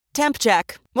Temp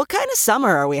check. What kind of summer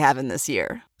are we having this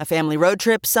year? A family road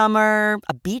trip summer?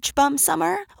 A beach bum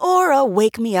summer? Or a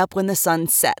wake me up when the sun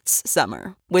sets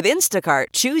summer? With Instacart,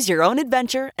 choose your own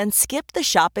adventure and skip the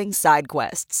shopping side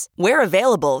quests. Where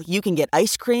available, you can get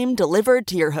ice cream delivered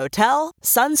to your hotel,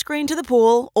 sunscreen to the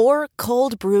pool, or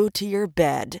cold brew to your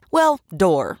bed. Well,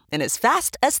 door, in as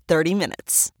fast as 30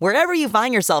 minutes. Wherever you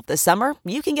find yourself this summer,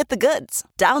 you can get the goods.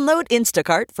 Download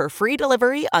Instacart for free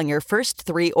delivery on your first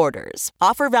 3 orders.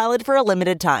 Offer valid for a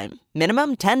limited time.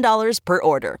 Minimum $10 per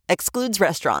order. Excludes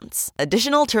restaurants.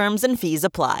 Additional terms and fees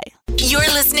apply. You're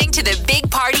listening to the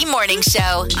Big Party Morning Show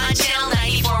on Channel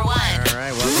 94.1. All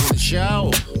right, welcome to the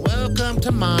show. Welcome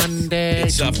to Monday.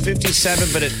 It's 57,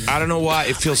 but I don't know why.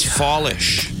 It feels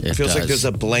fallish. It feels like there's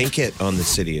a blanket on the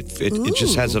city. It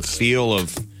just has a feel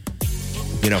of,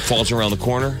 fall's around the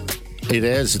corner. It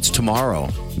is. It's tomorrow.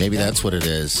 Maybe that's what it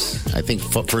is. I think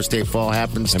first day of fall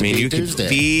happens to be you Tuesday. Can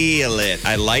feel it.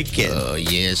 I like it. Oh,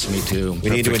 yes, me too. We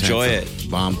need to enjoy it.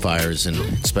 Bonfires and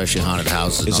especially haunted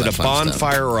houses. Is it a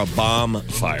bonfire or a bomb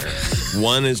fire?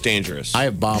 One is dangerous. I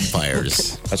have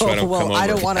bonfires. That's why I don't come over. I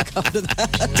don't want to come to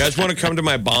that. You guys want to come to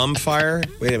my bonfire?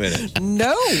 Wait a minute.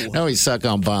 No. No, we suck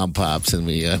on bomb pops and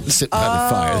we sit by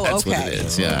the fire. That's what it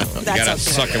is. Yeah. You got to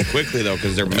suck them quickly, though,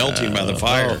 because they're melting by the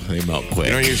fire. They melt quick.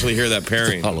 You don't usually hear that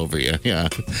pairing. All over you. Yeah.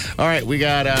 All right, we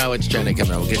got what's trending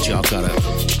coming up. We'll get you all caught up.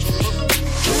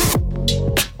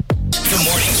 The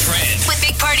morning trend With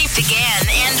Big Party began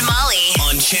and Molly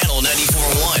on Channel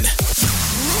 94.1.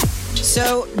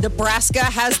 So Nebraska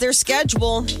has their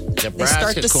schedule. They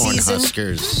start the season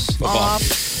Cornhuskers.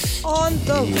 off on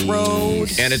the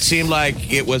road. And it seemed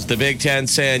like it was the Big Ten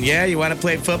saying, yeah, you want to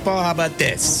play football? How about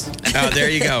this? Oh, there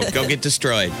you go. Go get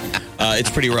destroyed.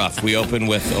 It's pretty rough. We open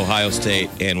with Ohio State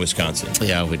and Wisconsin.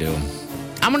 Yeah, we do.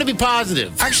 I'm going to be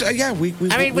positive. Actually, yeah, we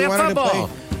have wanted football.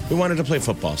 We wanted to play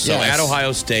football. So Yes. at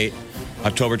Ohio State,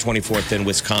 October 24th, then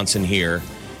Wisconsin here,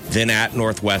 then at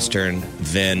Northwestern,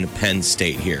 then Penn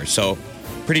State here. So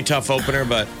pretty tough opener,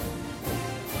 but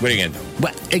what are you going to do?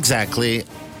 Well, exactly.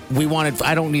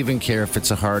 I don't even care if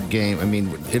it's a hard game. I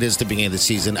mean, it is the beginning of the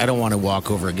season. I don't want to walk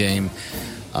over a game.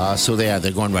 So they're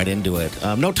going right into it.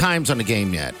 No times on the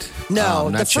game yet. No,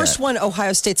 not the first yet. one,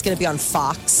 Ohio State's going to be on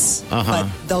Fox, but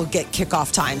they'll get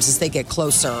kickoff times as they get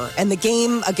closer. And the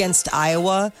game against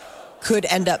Iowa could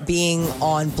end up being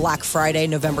on Black Friday,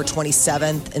 November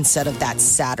 27th, instead of that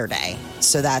Saturday.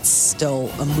 So that's still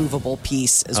a movable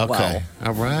piece as well. Okay,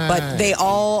 all right. But they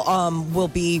all will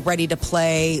be ready to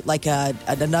play like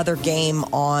another game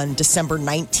on December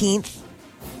 19th.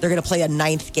 They're going to play a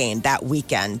 9th game that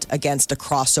weekend against a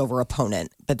crossover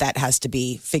opponent, but that has to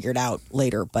be figured out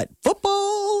later. But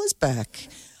football is back.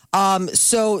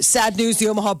 So sad news, the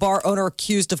Omaha bar owner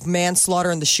accused of manslaughter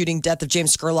in the shooting death of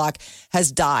James Scurlock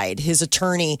has died. His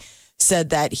attorney said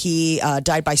that he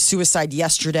died by suicide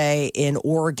yesterday in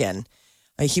Oregon.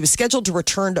 He was scheduled to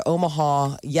return to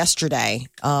Omaha yesterday,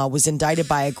 was indicted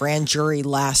by a grand jury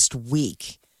last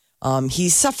week. He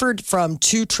suffered from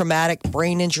 2 traumatic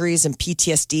brain injuries and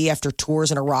PTSD after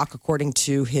tours in Iraq, according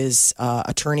to his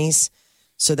attorneys.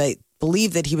 So they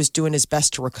believe that he was doing his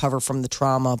best to recover from the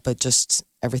trauma, but just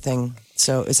everything.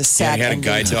 So it's a sad he had a ending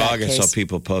guide to that dog. I case. saw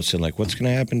people posting, like, what's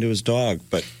going to happen to his dog?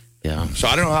 But yeah. So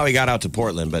I don't know how he got out to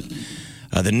Portland, but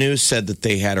the news said that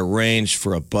they had arranged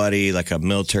for a buddy, like a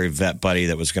military vet buddy,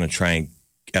 that was going to try and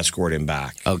escort him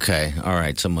back. Okay, all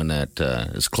right. Someone that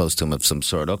is close to him of some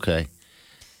sort. Okay.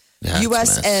 Yeah,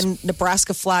 U.S. it's a mess. and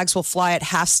Nebraska flags will fly at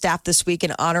half-staff this week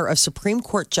in honor of Supreme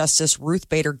Court Justice Ruth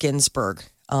Bader Ginsburg.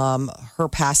 Her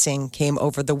passing came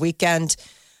over the weekend.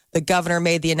 The governor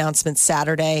made the announcement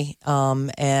Saturday,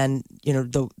 and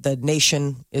the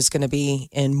nation is going to be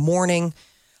in mourning.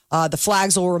 The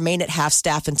flags will remain at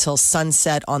half-staff until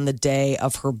sunset on the day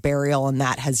of her burial, and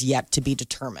that has yet to be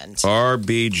determined.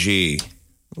 RBG.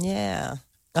 Yeah.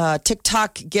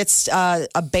 TikTok gets a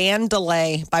ban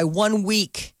delay by 1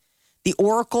 week. The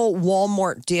Oracle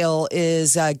Walmart deal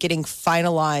is getting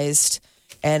finalized,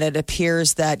 and it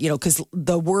appears that, because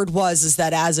the word is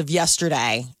that as of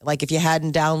yesterday, like if you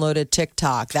hadn't downloaded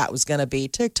TikTok, that was going to be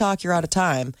TikTok, you're out of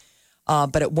time,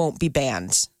 but it won't be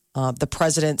banned. The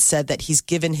president said that he's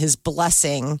given his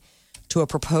blessing to a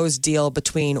proposed deal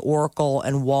between Oracle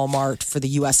and Walmart for the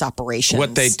U.S. operations.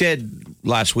 What they did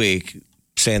last week,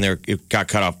 saying it got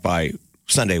cut off by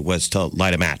Sunday, was to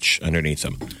light a match underneath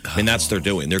them. And that's what they're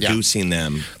doing. They're goosing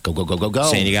them. Go.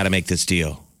 Saying, you got to make this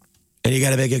deal. And you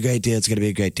got to make a great deal. It's going to be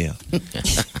a great deal.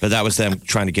 But that was them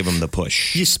trying to give them the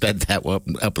push. You sped that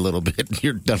up a little bit.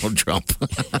 You're Donald Trump.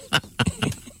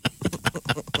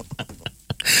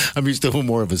 I'm used to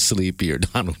more of a sleepier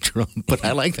Donald Trump, but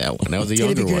I like that one. That was a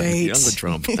younger one. great. Younger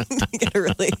Trump.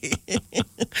 Really.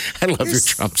 I love your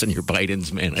Trumps and your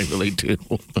Bidens, man. I really do.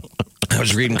 I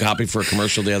was reading copy for a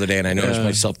commercial the other day, and I noticed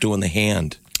myself doing the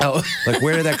hand. Oh, Like,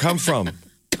 where did that come from?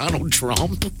 Donald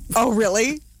Trump. Oh,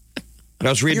 really? And I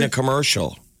was reading a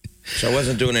commercial, so I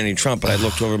wasn't doing any Trump, but I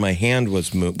looked over, my hand was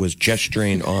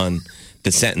gesturing on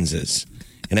the sentences.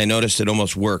 And I noticed it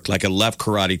almost worked, like a left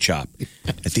karate chop.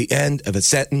 At the end of a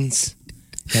sentence,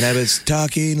 and I was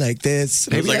talking like this.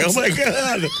 And I was like, oh, my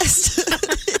God.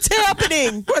 It's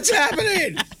happening. What's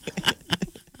happening?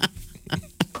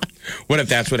 What if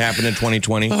that's what happened in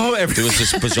 2020? Oh, there was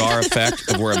this bizarre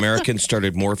effect of where Americans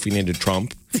started morphing into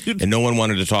Trump, and no one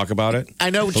wanted to talk about it. I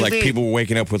know what you like mean. people were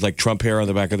waking up with like Trump hair on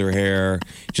the back of their hair,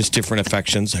 just different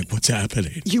affections. Like, what's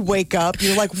happening? You wake up,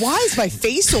 you're like, why is my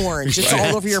face orange? It's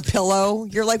all over your pillow.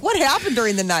 You're like, what happened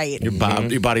during the night?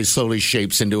 Your body slowly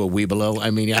shapes into a weebelo. I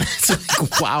mean, yeah, it's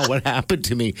like, wow, what happened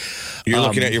to me? You're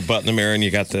looking at your butt in the mirror, and you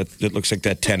got it looks like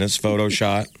that tennis photo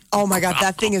shot. Oh my God,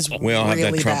 that thing is We all really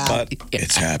have that Trump bad. butt.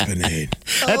 It's happening.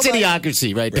 That's Oh, my-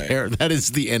 idiocracy right there. That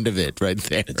is the end of it right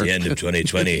there. At the end of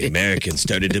 2020, Americans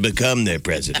started to become their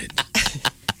president.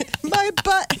 My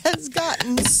butt has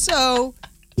gotten so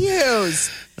huge.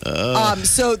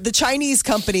 So the Chinese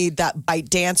company that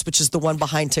ByteDance, which is the one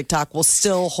behind TikTok, will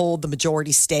still hold the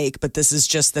majority stake, but this is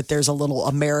just that there's a little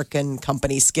American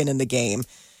company skin in the game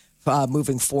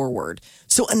moving forward.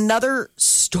 So another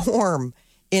storm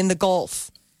in the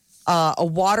Gulf. A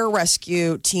water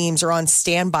rescue teams are on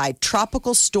standby.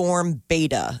 Tropical Storm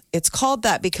Beta. It's called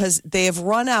that because they have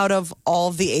run out of all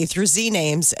of the A through Z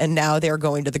names, and now they're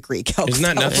going to the Greek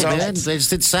alphabet. Isn't that nuts? They just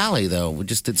did Sally, though. We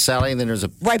just did Sally, and then there's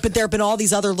a... Right, but there have been all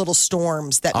these other little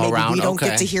storms that maybe Around, we don't okay.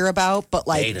 get to hear about, but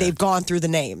like Beta. they've gone through the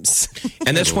names.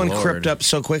 And this Good one Lord. crept up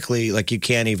so quickly, like you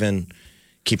can't even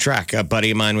keep track. A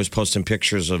buddy of mine was posting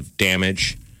pictures of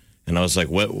damage, and I was like,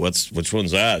 which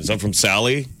one's that? Is that from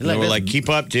Sally? And they were like, keep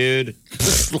up, dude.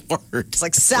 Lord. It's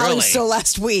like Sally was so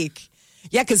last week.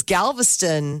 Yeah, because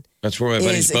Galveston That's where my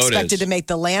buddy's is boat expected is. to make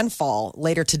the landfall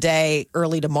later today,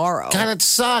 early tomorrow. God, it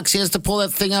sucks. He has to pull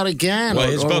that thing out again. Well,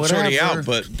 or- his or boat's already whatever. out,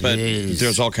 but Jeez.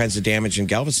 there's all kinds of damage in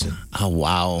Galveston. Oh,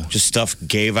 wow. Just stuff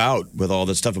gave out with all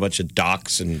this stuff, a bunch of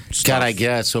docks and stuff. God, I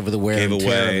guess, over the wear Gave and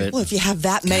tear away. of it. Well, if you have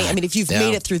that many, I mean, if you've Yeah.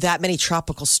 made it through that many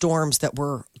tropical storms that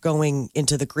were going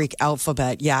into the Greek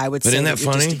alphabet, yeah, I would But say isn't that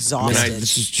you're funny? just I mean,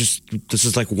 exhausted. this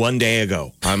is like one day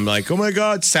ago. I'm like, oh my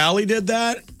God, Sally did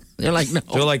that? They're like, no.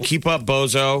 They're like, keep up,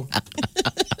 bozo.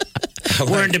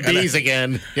 We're into bees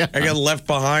again. Yeah. I got left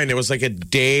behind. It was like a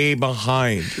day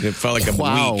behind. And it felt like a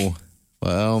Wow. week.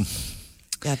 Well,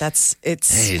 Yeah, it's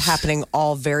Jeez. happening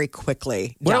all very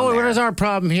quickly. well, down there. where's our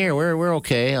problem here? We're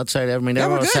okay outside. I mean, Yeah,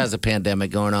 everyone we're else good. has a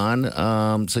pandemic going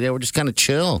on. So, yeah, we're just kind of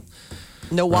chill.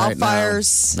 No right now.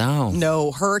 wildfires.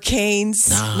 No. hurricanes.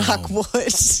 No. Knock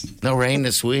wood. No rain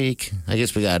this week. I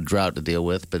guess we got a drought to deal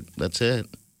with, but that's it.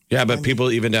 Yeah, but people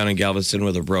even down in Galveston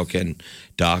with a broken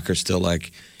dock are still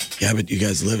like, yeah, but you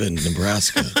guys live in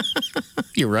Nebraska.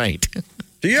 You're right.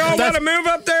 Do you all want to move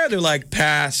up there? They're like,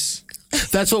 pass.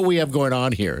 That's what we have going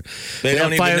on here. They We don't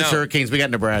have even fires, know. hurricanes. We got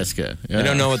Nebraska. I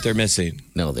don't know what they're missing.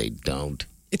 No, they don't.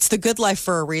 It's the good life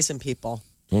for a reason, people.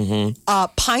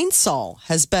 Pine Sol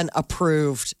has been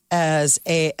approved as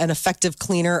an effective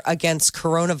cleaner against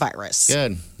coronavirus.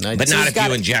 Good. Nice. But not if got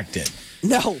you it. inject it.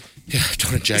 No,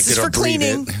 Don't inject this is it or for breathe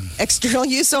cleaning, it. external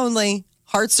use only,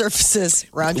 hard surfaces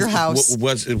around your house.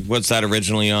 Was that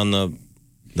originally on the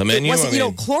menu? It wasn't, I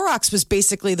mean, Clorox was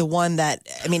basically the one that,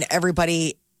 I mean,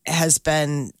 everybody has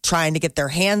been trying to get their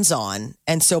hands on.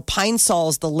 And so Pine Sol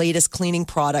is the latest cleaning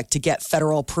product to get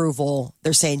federal approval.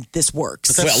 They're saying this works.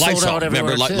 That's Well, sold Lysol. out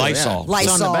everywhere, Remember too, Lysol? Yeah. It's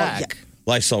on the Lysol, back.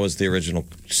 Lysol was the original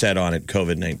set on it,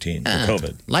 COVID-19.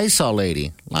 COVID. Lysol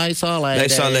lady. Lysol lady.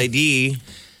 Lysol AD.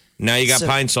 Now you got So-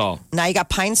 Pine Sol. Now you got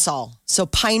Pine Sol. So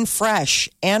Pine Fresh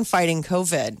and fighting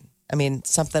COVID. I mean,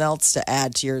 something else to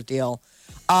add to your deal.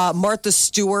 Martha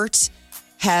Stewart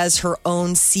has her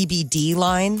own CBD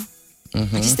line. I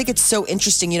just think it's so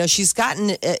interesting. She's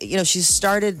gotten, she's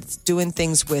started doing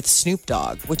things with Snoop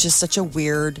Dogg, which is such a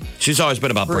weird. She's always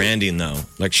been about branding, though.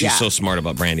 Like, she's Yeah. so smart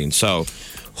about branding. So,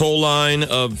 whole line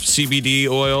of CBD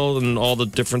oil and all the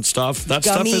different stuff. That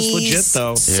stuff is Gummies, legit,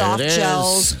 though. soft It is.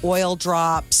 gels, oil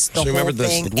drops, the So whole remember this,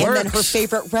 thing. it And then her works.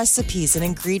 favorite recipes and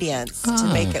ingredients to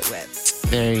make it with.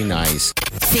 Very nice.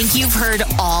 Think you've heard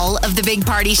all of the Big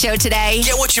Party Show today?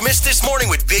 Get what you missed this morning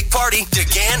with Big Party,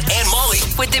 DeGan, and Molly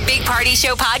With the Big Party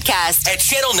Show podcast. at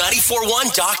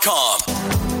channel941.com.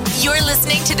 You're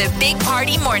listening to the Big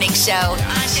Party Morning Show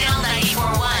on Channel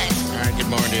 941. All right, good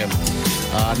morning to you.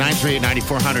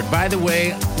 938-9400. By the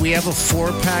way, we have a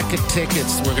 4-pack of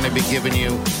tickets we're going to be giving you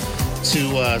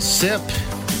to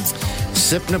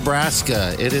SIP,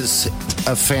 Nebraska. It is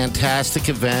a fantastic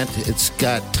event. It's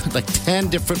got like 10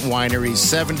 different wineries,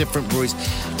 7 different breweries.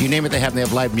 You name it, they have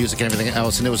live music and everything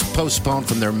else. And it was postponed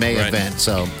from their May event.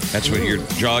 So that's what you're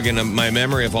jogging my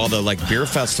memory of all the like beer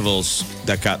festivals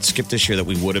that got skipped this year that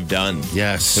we would have done.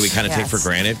 Yes. That we kind of take for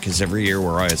granted because every year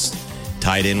we're always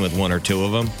tied in with one or two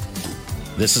of them.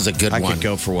 This is a good one. I could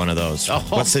go for one of those. Oh.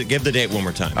 Give the date one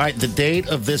more time. All right, the date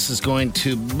of this is going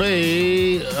to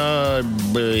be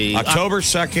October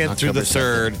 2nd through the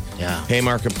 3rd. Yeah.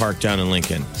 Haymarket Park down in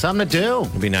Lincoln. Something to do.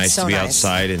 It'd be nice to be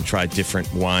outside and try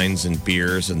different wines and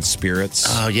beers and spirits.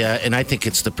 Oh, yeah, and I think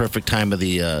it's the perfect time of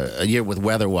the year with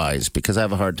weather-wise because I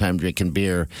have a hard time drinking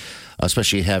beer,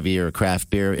 especially heavier craft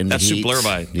beer in That's the heat. Blur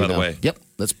by the way. Yep,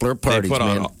 that's Blur parties,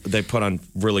 They put on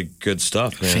really good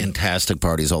stuff, man. Fantastic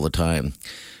parties all the time.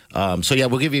 So, yeah,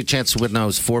 we'll give you a chance to win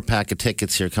those 4-pack of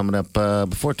tickets here coming up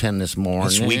before 10 this morning.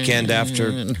 This weekend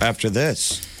after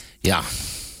this. Yeah,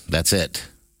 that's it.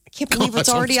 I can't believe it's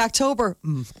already October.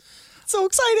 So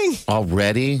exciting.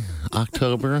 Already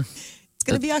October? It's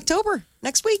going to be October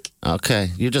next week. Okay.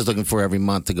 You're just looking for every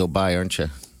month to go by, aren't you?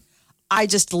 I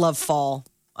just love fall.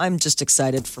 I'm just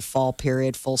excited for fall,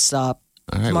 period, full stop.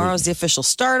 All right, Tomorrow's the official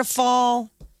start of fall.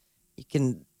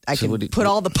 I can put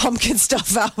all the pumpkin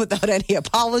stuff out without any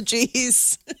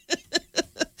apologies.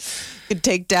 Could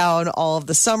take down all of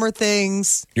the summer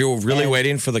things. You're really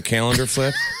waiting for the calendar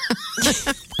flip?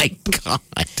 My God.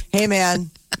 Hey,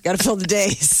 man, got to fill the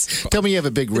days. Tell me you have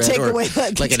a big red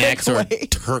takeaway, like an X or a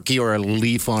turkey or a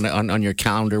leaf on your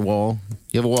calendar wall.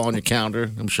 You have a wall on your calendar?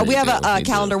 I'm sure we have a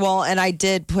calendar wall, and I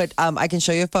did put, I can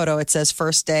show you a photo. It says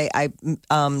first day. I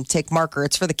take marker.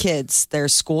 It's for the kids.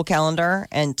 There's school calendar,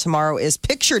 and tomorrow is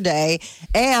picture day,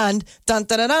 and dun,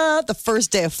 dun, dun, dun, the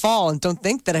first day of fall. And don't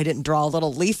think that I didn't draw a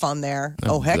little leaf on there.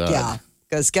 Oh heck God. yeah.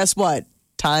 Because guess what?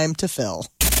 Time to fill.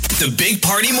 The Big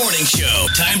Party Morning Show.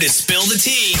 Time to spill the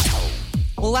tea.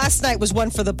 Well, last night was one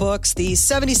for the books. The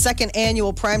 72nd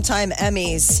Annual Primetime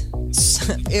Emmys.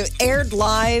 It aired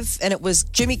live, and it was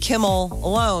Jimmy Kimmel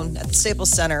alone at the Staples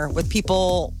Center with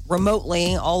people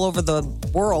remotely all over the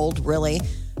world, really,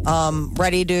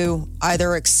 ready to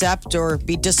either accept or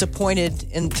be disappointed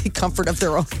in the comfort of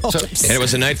their own homes. And it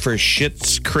was a night for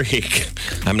Schitt's Creek.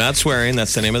 I'm not swearing.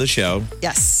 That's the name of the show.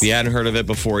 Yes. If you hadn't heard of it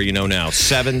before, you know now.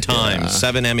 7 times.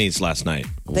 7 Emmys last night.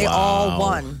 They all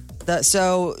won.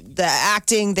 So the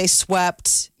acting, they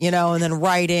swept, and then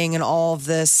writing and all of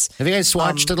this. Have you guys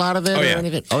watched a lot of it? Oh, yeah. Or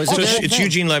anything? Oh, is So it it's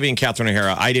Eugene Levy and Catherine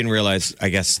O'Hara. I didn't realize, I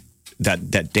guess,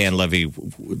 that Dan Levy,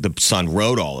 the son,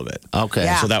 wrote all of it. Okay.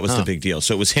 Yeah. So that was the big deal.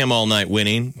 So it was him all night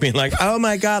winning, being like, oh,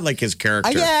 my God, like his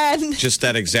character. Again. Just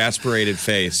that exasperated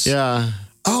face. Yeah.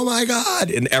 Oh, my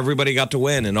God. And everybody got to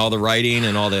win and all the writing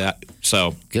and all that.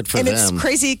 So Good for and them. it's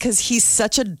crazy because he's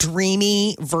such a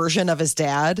dreamy version of his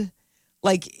dad.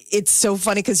 Like, it's so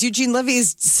funny because Eugene Levy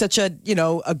is such a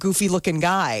goofy looking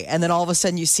guy. And then all of a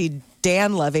sudden you see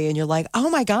Dan Levy and you're like,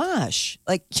 oh my gosh,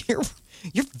 like you're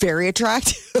very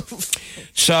attractive.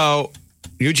 So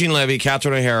Eugene Levy,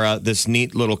 Catherine O'Hara, this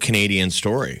neat little Canadian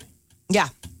story. Yeah.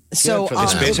 So for them.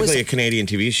 It's It basically a Canadian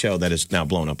TV show that is now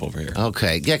blown up over here.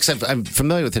 Okay. Yeah, because I'm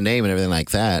familiar with the name and everything like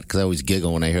that because I always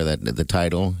giggle when I hear the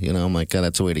title. I'm like, oh,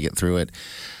 that's a way to get through it.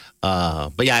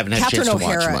 But yeah, I haven't had a chance to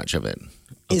watch much of it.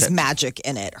 Is magic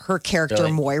in it. Her character,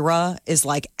 Moira, is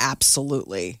like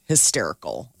absolutely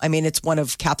hysterical. I mean, it's one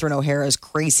of Catherine O'Hara's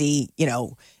crazy,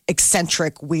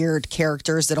 eccentric, weird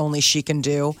characters that only she can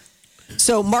do.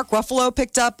 So Mark Ruffalo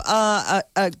picked up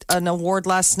an award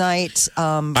last night.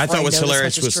 I thought was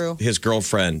hilarious was his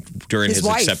girlfriend during his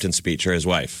wife. acceptance speech, or his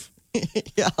wife.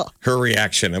 Yeah. Her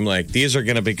reaction. I'm like, these are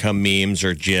going to become memes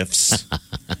or GIFs.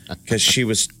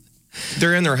 Because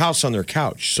they're in their house on their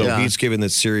couch. So he's giving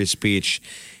this serious speech,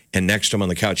 and next to him on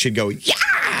the couch, she'd go,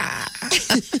 yeah!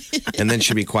 And then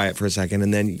she'd be quiet for a second,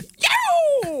 and then,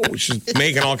 yo! She's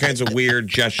making all kinds of weird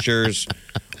gestures.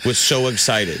 Was so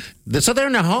excited. So they're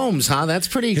in their homes, huh? That's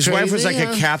pretty His crazy. wife was like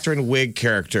a Catherine Wig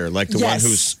character, like the one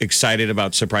who's excited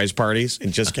about surprise parties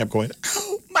and just kept going,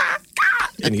 oh my God.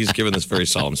 And he's giving this very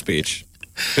solemn speech.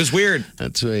 It was weird.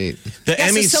 That's right. The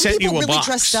Emmys sent you a really box.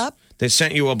 Dressed up. They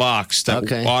sent you a box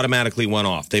that automatically went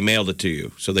off. They mailed it to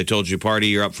you. So they told you, Party,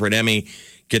 you're up for an Emmy.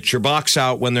 Get your box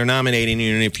out when they're nominating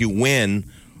you. And if you win,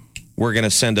 we're going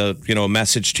to send a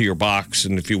message to your box.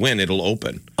 And if you win, it'll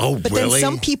open. Oh, but really?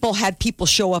 Then some people had people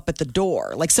show up at the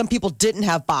door. Like some people didn't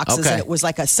have boxes, and it was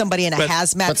like somebody in a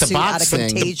hazmat suit out of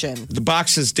Contagion. The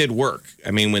boxes did work.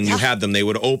 I mean, when you had them, they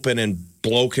would open and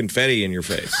blow confetti in your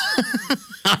face.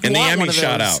 And the want Emmy one of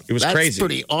shot those. out. It was That's crazy.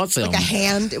 pretty awesome. Like a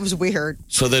hand. It was weird.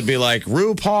 So they'd be like,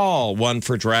 RuPaul won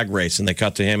for Drag Race. And they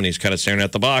cut to him and he's kind of staring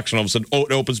at the box. And all of a sudden,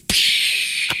 it opens.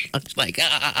 It's like,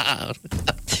 I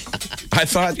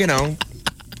thought,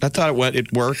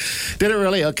 it worked. Did it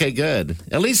really? Okay, good.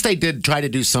 At least they did try to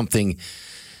do something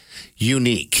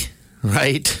unique,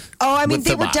 right? Oh, I mean, With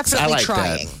they the were box. I definitely like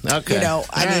trying. that. Okay. I All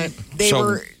mean, right. they So-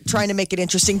 were trying to make it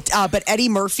interesting. But Eddie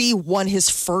Murphy won his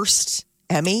first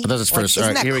Emmy. Oh, that was his first. Isn't All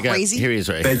right, that here we go. crazy? Here he is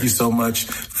right Thank here. you so much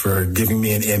for giving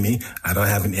me an Emmy. I don't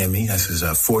have an Emmy. This is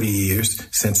 40 years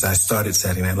since I started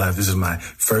Saturday Night Live. This is my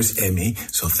first Emmy,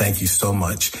 so thank you so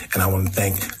much. And I want to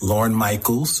thank Lorne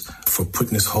Michaels for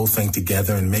putting this whole thing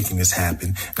together and making this happen.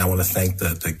 And I want to thank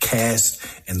the cast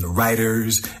and the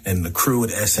writers and the crew at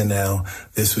SNL.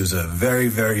 This was a very,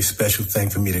 very special thing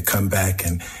for me to come back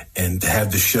and to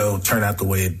have the show turn out the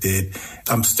way it did.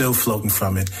 I'm still floating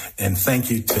from it. And thank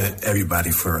you to everybody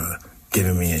for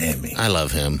giving me an Emmy. I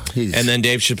love him. And then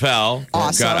Dave Chappelle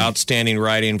Awesome. got outstanding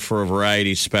writing for a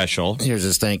variety special. Here's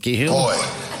his thank you. Boy,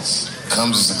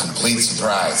 comes as a complete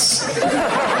surprise.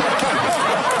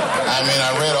 I mean,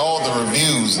 I read all the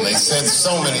reviews and they said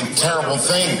so many terrible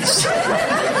things. They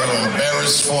were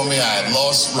embarrassed for me. I had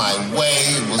lost my way.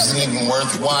 It wasn't even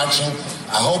worth watching.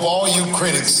 I hope all you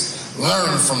critics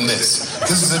learn from this.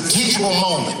 This is a teachable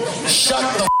moment. Shut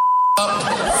the up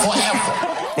forever.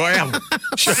 Forever.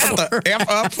 Shut the F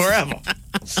up forever.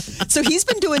 So he's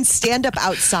been doing stand-up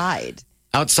outside.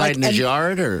 Outside in his and-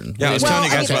 yard, or Yeah, I was Well,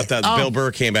 telling you guys I mean- about that. Bill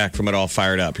Burr came back from it all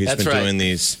fired up. He's That's been right. doing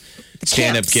these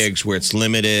stand-up camps. gigs where it's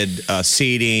limited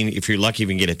seating. If you're lucky, you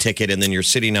can get a ticket, and then you're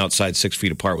sitting outside 6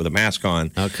 feet apart with a mask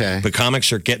on. Okay. But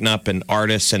comics are getting up and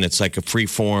artists, and it's like a free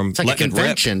form. It's like a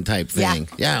convention type thing.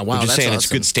 Yeah, wow, I'm just that's saying awesome. it's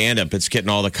good stand-up. It's getting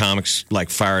all the comics like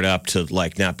fired up to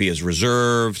like not be as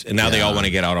reserved, and now they all want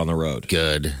to get out on the road.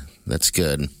 Good. That's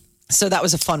good. So that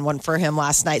was a fun one for him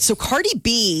last night. So Cardi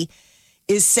B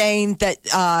is saying that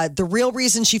the real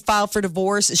reason she filed for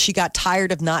divorce is she got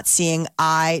tired of not seeing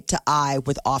eye to eye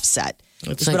with Offset.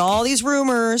 There's been all these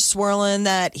rumors swirling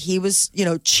that he was,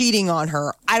 cheating on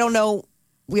her. I don't know,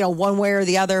 one way or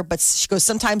the other, but she goes,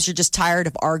 sometimes you're just tired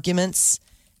of arguments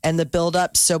and the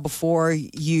buildup. So before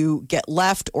you get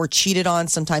left or cheated on,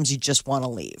 sometimes you just want to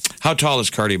leave. How tall is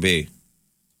Cardi B?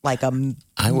 Like I don't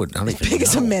even big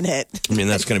as a know. minute. I mean,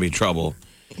 that's going to be trouble.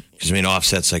 Because,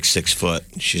 Offset's like 6 foot.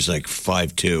 She's like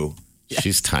 5'2".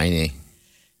 She's tiny.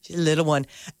 She's a little one.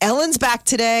 Ellen's back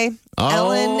today. Oh.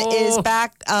 Ellen is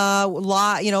back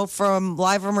from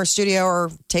live from her studio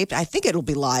or taped. I think it'll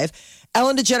be live.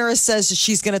 Ellen DeGeneres says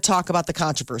she's going to talk about the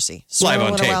controversy. Live on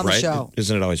Swirling tape, around the right? show.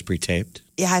 Isn't it always pre-taped?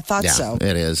 Yeah, I thought Yeah, so.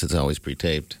 it is. It's always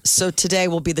pre-taped. So today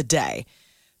will be the day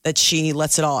that she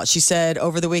lets it all out. She said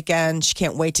over the weekend she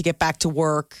can't wait to get back to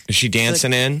work. Is she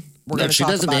dancing in? We're No, going to she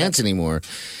talk doesn't about dance it. anymore.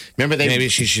 Remember, Maybe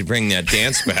she should bring that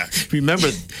dance back. Remember,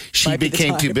 she Might be the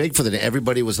became too time. big for the.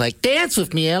 Everybody was like, "Dance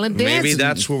with me, Ellen." Dance. Maybe And-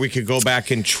 that's where we could go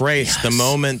back and trace the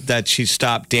moment that she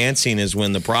stopped dancing is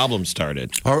when the problem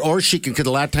started. Or she can, because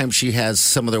a lot of times she has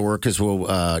some of their workers will,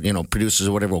 producers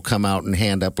or whatever will come out and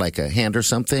hand up like a hand or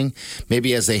something.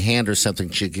 Maybe as they hand her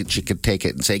something, she could take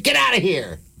it and say, "Get out of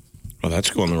here." Oh, that's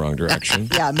going the wrong direction.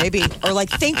 Yeah, maybe. Or like,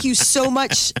 thank you so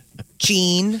much,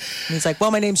 Gene. And he's like, well,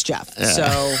 my name's Jeff.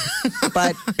 So,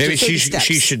 but Maybe baby she steps.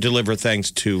 should deliver thanks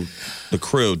to the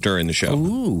crew during the show.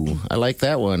 Ooh, I like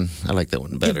that one. I like that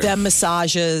one better. Give them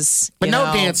massages. But you no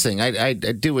know. dancing. I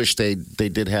do wish they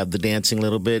did have the dancing a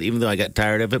little bit, even though I got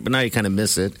tired of it. But now you kind of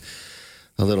miss it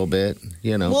a little bit.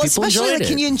 Well, people especially enjoyed like,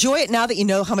 can it. you enjoy it now that you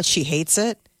know how much she hates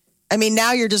it? I mean,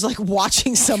 now you're just like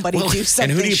watching somebody do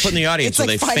something. And who do you put in the audience? It's Are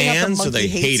like they finding out the fans or are monkey they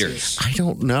hates you. haters? I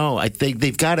don't know. I think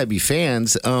they've got to be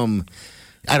fans.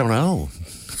 I don't know.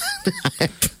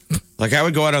 Like I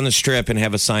would go out on the strip and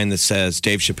have a sign that says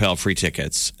Dave Chappelle free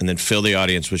tickets and then fill the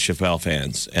audience with Chappelle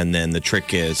fans. And then the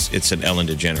trick is it's an Ellen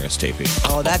DeGeneres taping.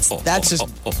 Oh, that's just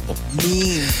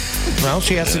mean. Well,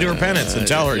 she has to do her penance and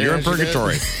tell her you're in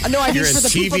purgatory. No, I mean You're for in the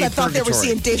people TV that thought they were purgatory.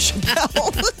 seeing Dave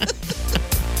Chappelle.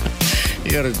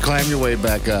 You got to climb your way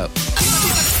back up.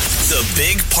 The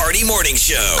Big Party Morning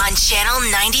Show. On Channel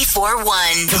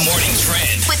 94.1. The morning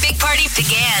trend With Big Party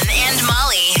began and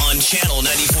Molly. on Channel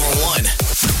 94.1.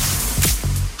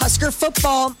 Husker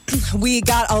football, we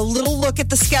got a little look at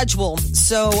the schedule.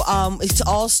 So it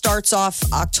all starts off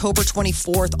October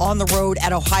 24th on the road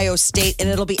at Ohio State, and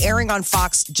it'll be airing on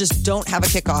Fox. Just don't have a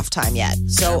kickoff time yet.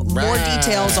 So more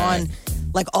details on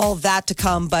like all of that to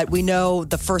come, but we know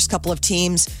the first couple of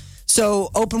teams. So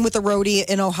open with the roadie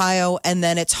in Ohio, and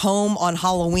then it's home on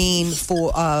Halloween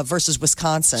for versus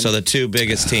Wisconsin. So the two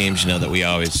biggest teams, that we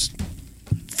always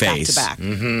face back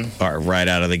to back. are right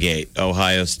out of the gate.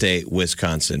 Ohio State,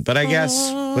 Wisconsin. But I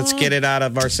guess let's get it out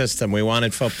of our system. We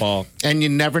wanted football. And you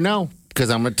never know. Because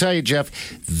I'm going to tell you, Jeff,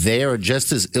 they are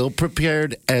just as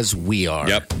ill-prepared as we are.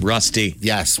 Yep, rusty.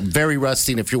 Yes, very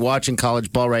rusty. And if you're watching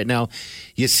college ball right now,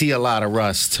 you see a lot of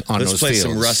rust on Let's those play fields.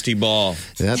 some rusty ball.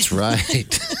 That's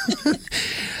right.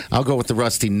 I'll go with the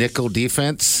rusty nickel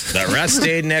defense. The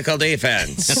rusty nickel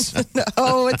defense.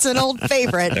 Oh, it's an old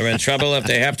favorite. They're in trouble if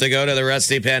they have to go to the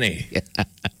rusty penny.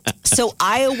 So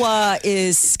Iowa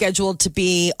is scheduled to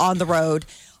be on the road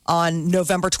on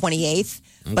November 28th.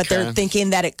 But they're thinking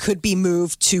that it could be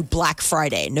moved to Black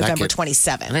Friday, November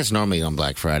 27th. And that's normally on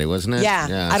Black Friday, wasn't it?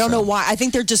 Yeah. I don't know why. I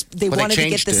think they wanted to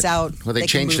get this out. Well, they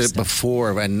changed it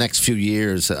before, and next few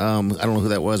years. I don't know who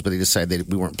that was, but they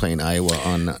decided we weren't playing Iowa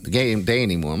on the game day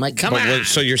anymore. I'm like, come on.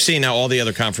 So you're seeing now all the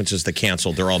other conferences that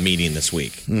canceled, they're all meeting this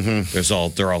week.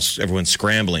 Mm-hmm. Everyone's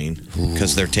scrambling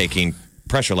because they're taking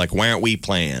pressure. Like, why aren't we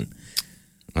playing?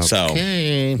 Okay. So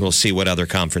we'll see what other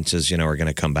conferences, are going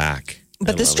to come back.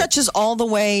 But this stretches all the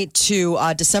way to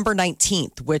December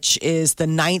 19th, which is the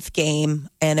 9th game,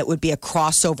 and it would be a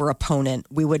crossover opponent.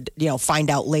 We would, find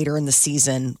out later in the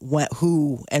season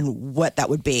who and what that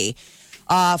would be.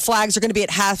 Flags are going to be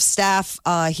at half-staff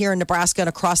here in Nebraska and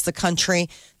across the country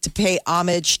to pay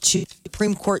homage to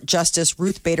Supreme Court Justice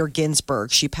Ruth Bader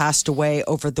Ginsburg. She passed away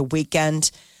over the weekend.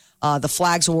 The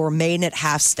flags will remain at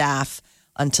half-staff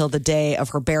until the day of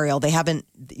her burial. They haven't,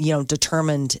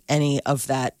 determined any of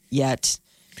that yet.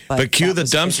 But cue the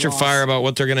dumpster fire about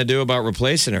what they're going to do about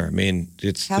replacing her. I mean,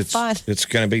 it's fun. It's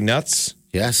going to be nuts.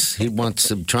 Yes,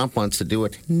 Trump wants to do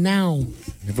it now.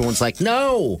 Everyone's like,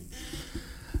 no.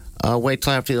 Wait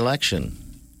till after the election.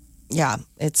 Yeah,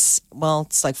 it's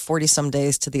like 40 some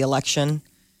days to the election.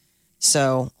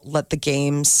 So let the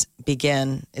games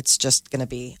begin. It's just going to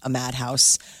be a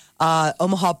madhouse.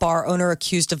 Omaha bar owner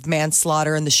accused of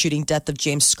manslaughter in the shooting death of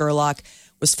James Scurlock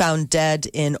was found dead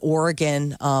in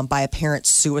Oregon by apparent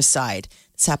suicide.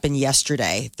 This happened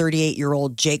yesterday.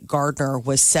 38-year-old Jake Gardner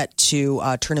was set to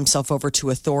turn himself over to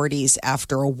authorities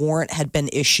after a warrant had been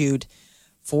issued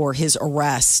for his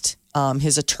arrest.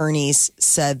 His attorneys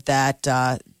said that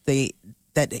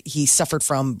that he suffered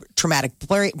from traumatic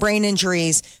brain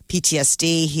injuries,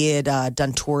 PTSD. He had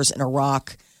done tours in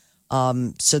Iraq.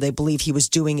 So they believe he was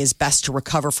doing his best to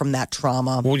recover from that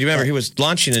trauma. Well, you remember he was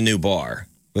launching a new bar.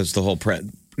 Was the whole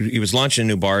he was launching a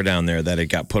new bar down there that it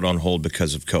got put on hold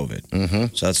because of COVID.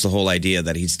 Mm-hmm. So that's the whole idea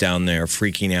that he's down there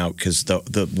freaking out because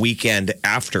the weekend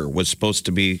after was supposed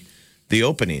to be the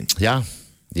opening. Yeah.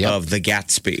 Of the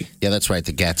Gatsby. Yeah, that's right,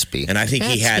 the Gatsby. And I think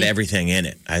he had everything in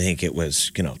it. I think it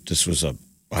was, this was a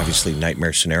obviously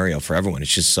nightmare scenario for everyone.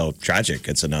 It's just so tragic.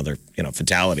 It's another,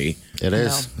 fatality. It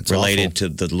is. It's related awful.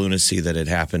 to the lunacy that had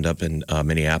happened up in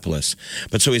Minneapolis.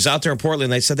 But so he's out there in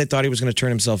Portland. They said they thought he was going to turn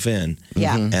himself in.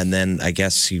 Yeah. Mm-hmm. And then I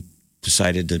guess he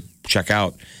decided to check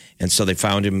out. And so they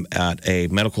found him at a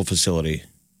medical facility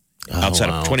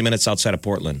of 20 minutes outside of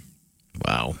Portland.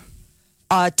 Wow.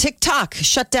 TikTok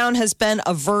shutdown has been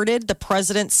averted. The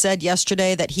president said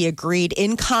yesterday that he agreed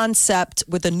in concept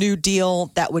with a new deal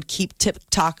that would keep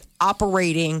TikTok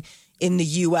operating in the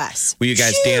U.S. Were you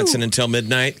guys dancing until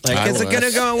midnight? Like, is it going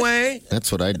to go away?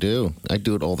 That's what I do. I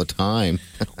do it all the time.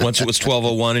 Once it was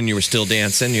 12:01 and you were still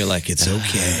dancing, you're like, it's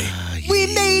okay.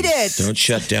 We made it. Don't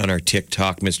shut down our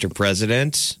TikTok, Mr.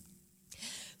 President.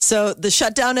 So the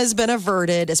shutdown has been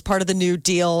averted as part of the new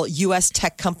deal. U.S.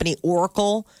 tech company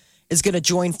Oracle is going to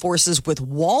join forces with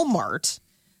Walmart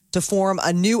to form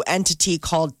a new entity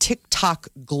called TikTok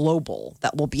Global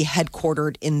that will be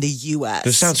headquartered in the U.S.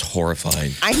 This sounds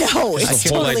horrifying. I know. It's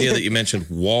the whole idea that you mentioned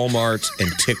Walmart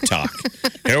and TikTok.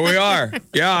 Here we are.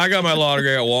 Yeah, I got my law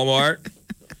degree at Walmart.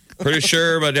 Pretty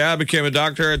sure my dad became a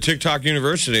doctor at TikTok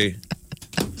University.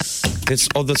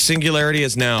 The singularity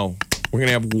is now. We're going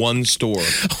to have one store.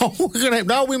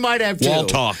 No, we might have two. Wall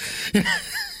Talk.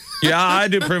 Yeah, I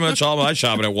do pretty much all my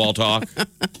shopping at Wall Talk.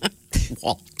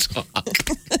 Wall Talk.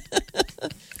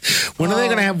 When are they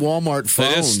going to have Walmart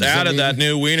phones? They just added that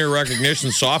new wiener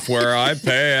recognition software. I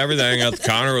pay everything at the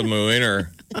counter with my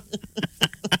wiener.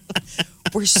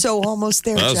 We're so almost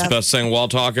there, That's Jeff. the best thing Wall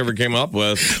Talk ever came up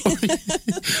with.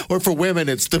 Or for women,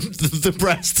 it's the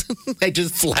breast. They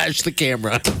just flash the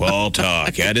camera. Wall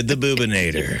Talk added the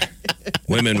boobinator.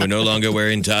 Women were no longer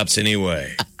wearing tops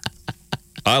anyway.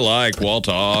 I like Wall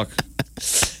Talk.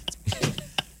 This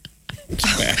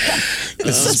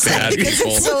is bad,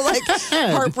 people. It's so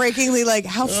heartbreakingly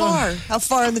how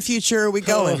far in the future are we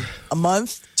going? A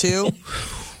month? 2?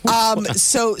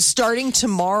 So starting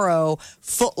tomorrow,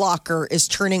 Foot Locker is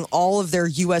turning all of their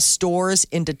U.S. stores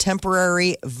into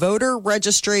temporary voter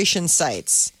registration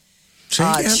sites.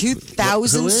 again?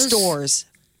 2,000 Who is? stores.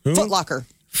 Foot Locker.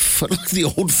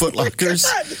 The old Foot Lockers?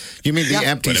 You mean the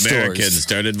empty stores?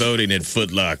 started voting at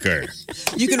Foot Locker.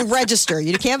 You can register.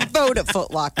 You can't vote at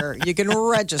Foot Locker. You can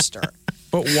register.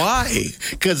 But why?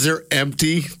 Because they're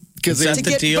empty. Because Is that To the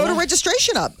get deal? voter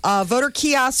registration up. Voter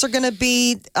kiosks are going to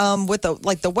be with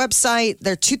the website.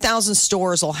 Their 2,000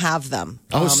 stores will have them.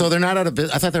 so they're not out of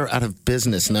business. I thought they were out of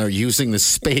business and they're using the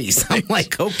space. I'm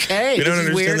like, okay. We don't this is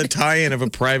understand the weird. tie-in of a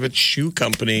private shoe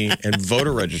company and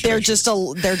voter registration.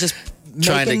 They're just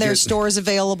Trying to making their get- stores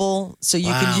available so you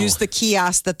Wow. can use the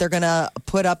kiosk that they're going to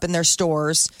put up in their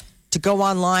stores to go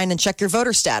online and check your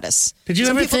voter status. Did you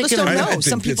Some ever people think just don't of- know. I think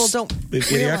Some people it's don't realize.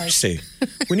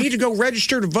 Idiocracy. We need to go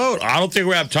register to vote. I don't think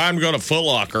we have time to go to Foot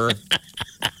Locker.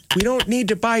 We don't need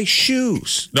to buy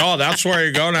shoes. No, that's where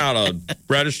you go now to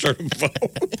register to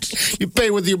vote. You pay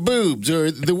with your boobs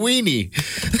or the weenie.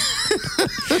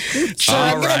 So All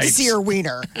I'm going to right. see your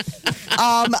wiener.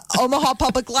 Omaha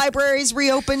Public Libraries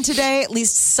reopened today, at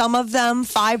least some of them,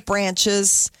 5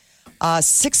 branches,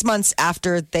 6 months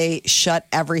after they shut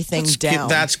everything down.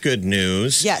 That's good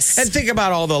news. Yes. And think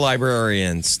about all the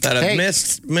librarians that have Hey.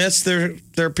 missed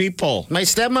their people. My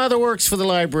stepmother works for the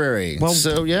library. Well,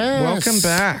 so, yeah. Welcome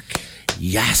back.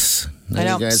 Yes. I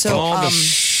know. You guys So, All the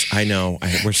um, I know.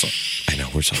 We're sorry.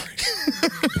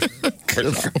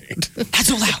 That's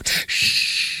so loud.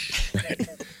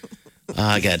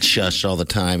 I got shushed all the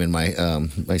time in my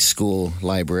my school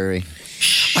library.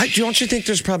 Don't you think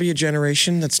there's probably a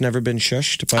generation that's never been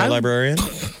shushed by a librarian?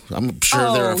 I'm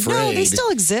sure they're afraid. No, they still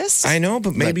exist. I know,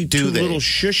 but maybe do too they? little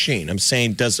shushing. I'm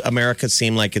saying, does America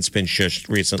seem like it's been shushed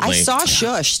recently? I saw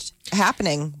shushed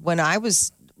happening when I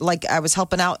was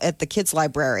helping out at the kids'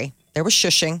 library. There was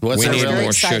shushing. Was We there need really? more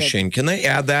excited. shushing. Can they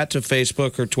add that to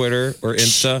Facebook or Twitter or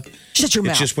Insta? Shut your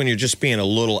It's mouth. just when you're just being a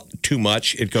little too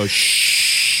much, it goes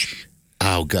shh.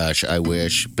 Oh, gosh, I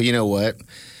wish. But you know what?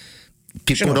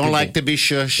 People know, don't people- like to be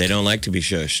shushed. They don't like to be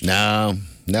shushed.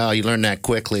 No, you learn that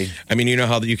quickly. I mean, you know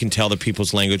how you can tell the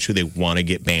people's language who they want to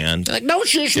get banned? Like, no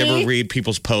shush You ever me. read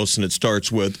people's posts and it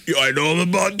starts with, I know I'm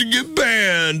about to get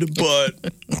banned,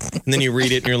 but. And then you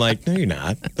read it and you're like, no, you're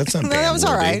not. That's not No, banned. that was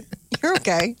all right. You're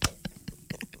okay.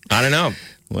 I don't know.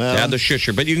 Well- Add the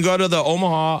shusher. But you can go to the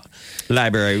Omaha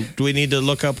Library. Do we need to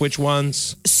look up which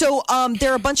ones? So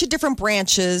there are a bunch of different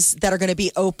branches that are going to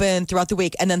be open throughout the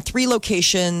week. And then 3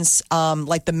 locations,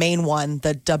 like the main one,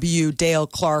 the W. Dale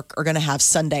Clark, are going to have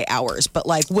Sunday hours. But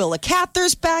like Willa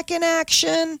Cather's back in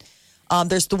action.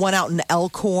 There's the one out in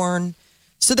Elkhorn.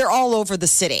 So they're all over the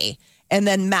city. And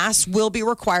then masks will be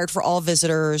required for all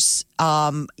visitors.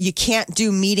 You can't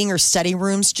do meeting or study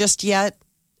rooms just yet.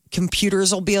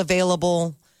 Computers will be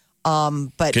available.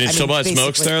 But Can you still buy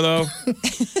smokes basically- there, though?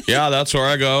 Yeah, that's where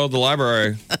I go, the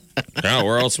library. Yeah,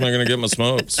 where else am I going to get my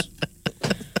smokes?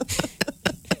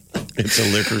 It's a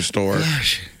liquor store.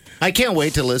 I can't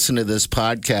wait to listen to this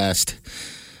podcast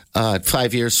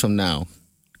 5 years from now.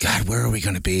 God, where are we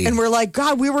going to be? And we're like,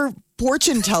 God, we were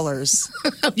fortune tellers.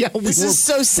 yeah, This is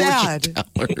so sad.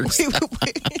 tellers.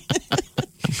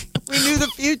 We knew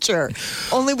the future.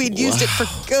 Only we'd used it for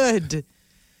good.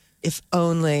 If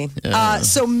only.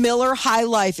 So Miller High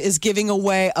Life is giving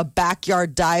away a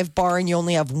backyard dive bar, and you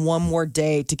only have one more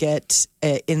day to get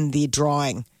in the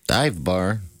drawing. Dive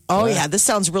bar. Oh, yeah. This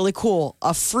sounds really cool.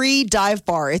 A free dive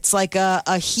bar. It's like a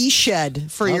he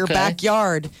shed for your Okay.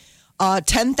 backyard.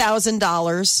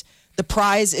 $10,000. The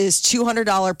prize is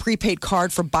 $200 prepaid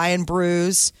card for buy and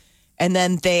brews. And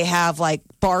then they have like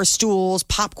bar stools,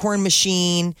 popcorn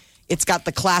machine. It's got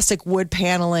the classic wood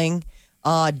paneling,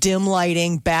 dim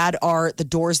lighting, bad art, the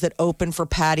doors that open for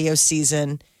patio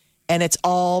season. And it's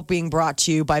all being brought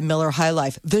to you by Miller High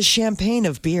Life, the champagne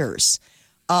of beers.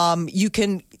 You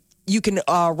can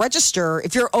register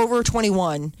if you're over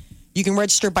 21. You can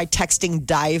register by texting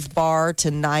dive bar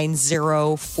to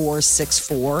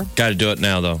 90464. Got to do it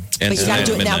now, though. And But you got to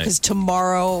do it now midnight. because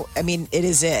tomorrow, I mean, it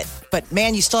is it. But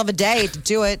man, you still have a day to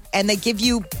do it, and they give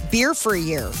you beer for a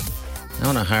year. I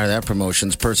want to hire that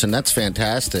promotions person. That's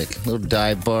fantastic. Little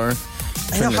dive bar.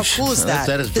 I know, how cool is that?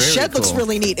 That is the very shed looks cool.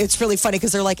 really neat. It's really funny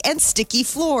because they're like, and sticky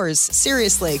floors.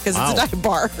 Seriously, because Wow. it's a dive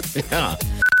bar. Yeah.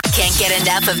 Can't get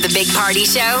enough of the Big Party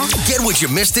Show Get what you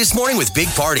missed this morning with Big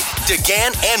Party,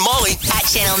 DeGan and Molly. at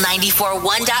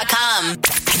channel941.com.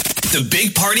 The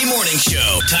Big Party Morning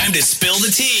Show. Time to spill the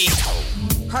tea.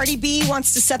 Cardi B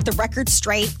wants to set the record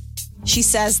straight. She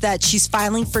says that she's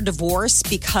filing for divorce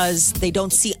because they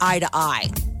don't see eye to eye.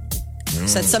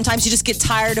 Said sometimes you just get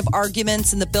tired of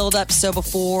arguments and the buildup. So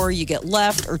before you get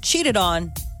left or cheated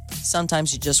on,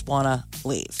 sometimes you just want to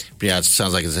leave. Yeah, it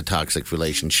sounds like it's a toxic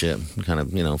relationship. Kind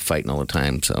of, fighting all the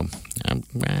time. So,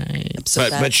 Right.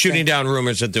 But shooting down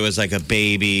rumors that there was like a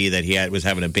baby, that he was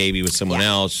having a baby with someone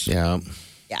else. Yeah.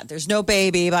 Yeah, there's no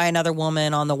baby by another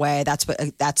woman on the way.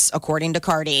 That's according to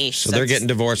Cardi. So they're getting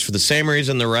divorced for the same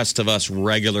reason the rest of us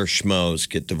regular schmoes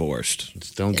get divorced.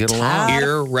 Just don't get along.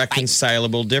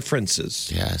 Irreconcilable differences.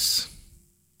 Yes.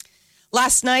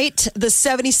 Last night, the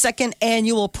 72nd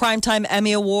annual Primetime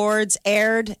Emmy Awards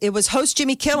aired. It was host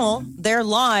Jimmy Kimmel. They're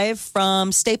live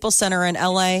from Staples Center in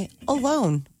LA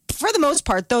alone. For the most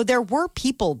part, though, there were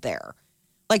people there.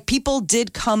 Like, people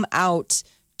did come out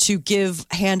to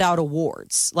hand out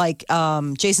awards. Like,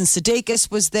 Jason Sudeikis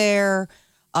was there.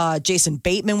 Jason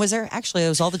Bateman was there. Actually, it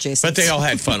was all the Jasons. But they all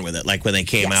had fun with it. Like, when they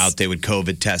came out, they would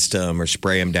COVID test them or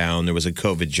spray them down. There was a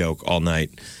COVID joke all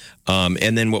night.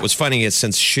 And then what was funny is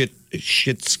since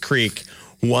Schitt's Creek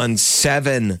won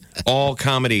 7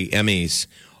 all-comedy Emmys,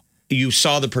 you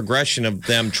saw the progression of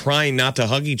them trying not to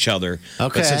hug each other.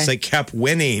 Okay. But since they kept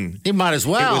winning, you might as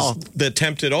well. It was the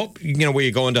attempted, where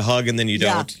you go into hug and then you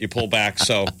don't. You pull back.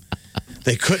 So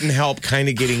they couldn't help kind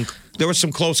of getting, there was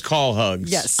some close call hugs.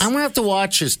 Yes. I'm going to have to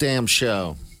watch this damn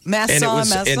show.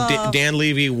 Dan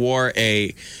Levy wore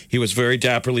he was very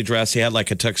dapperly dressed. He had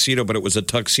like a tuxedo, but it was a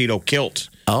tuxedo kilt.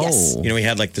 Oh. Yes. He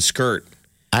had like the skirt.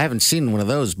 I haven't seen one of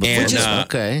those before.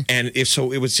 Okay. And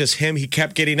so it was just him. He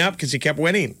kept getting up because he kept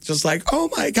winning. Just like, oh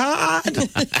my God.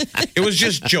 It was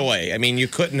just joy. I mean, you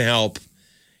couldn't help,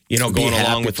 going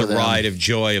along with the ride of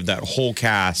joy of that whole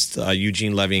cast,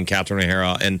 Eugene Levy and Catherine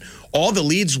O'Hara. And all the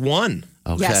leads won.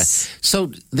 Okay. Yes. So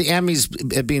the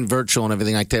Emmys being virtual and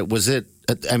everything like that, was it,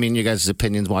 your guys'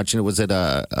 opinions watching it, was it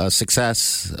a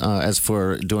success as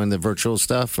for doing the virtual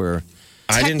stuff or?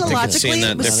 I didn't think it seemed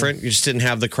that different. You just didn't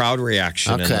have the crowd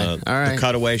reaction and the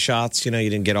cutaway shots. You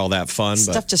didn't get all that fun.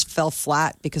 Stuff just fell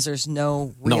flat because there's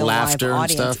no real laughter live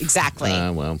audience. And stuff. Exactly.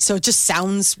 Well. So it just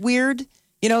sounds weird.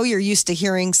 You're used to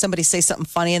hearing somebody say something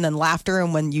funny and then laughter.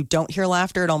 And when you don't hear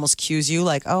laughter, it almost cues you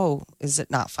like, oh, is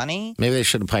it not funny? Maybe they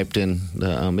should have piped in.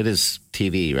 It is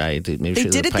TV, right? Maybe they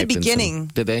did at the beginning.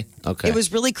 Did they? Okay. It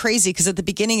was really crazy because at the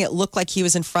beginning, it looked like he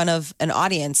was in front of an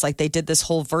audience. Like they did this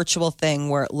whole virtual thing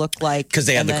where it looked like. Because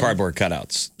they had the cardboard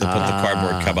cutouts. They put the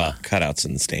cardboard cutouts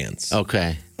in the stands.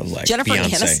 Okay. Like Jennifer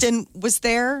Beyonce. Aniston was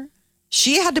there.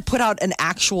 She had to put out an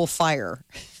actual fire.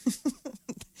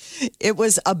 It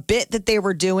was a bit that they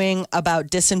were doing about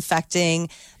disinfecting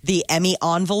the Emmy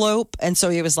envelope. And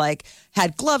so he was like,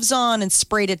 had gloves on and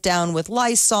sprayed it down with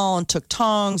Lysol and took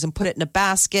tongs and put it in a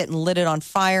basket and lit it on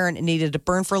fire and it needed to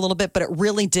burn for a little bit. But it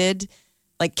really did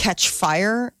like catch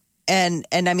fire. And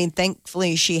I mean,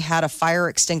 thankfully she had a fire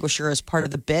extinguisher as part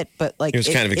of the bit, but like it was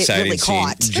kind of exciting really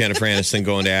to see Jennifer Aniston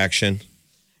go into action.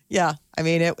 Yeah, I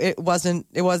mean, it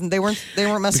wasn't. They weren't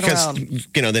messing around.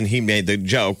 Because then he made the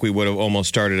joke. We would have almost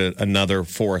started another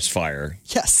forest fire.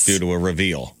 Yes, due to a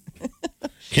reveal.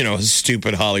 A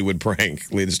stupid Hollywood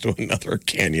prank leads to another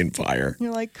canyon fire.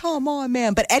 You're like, come on,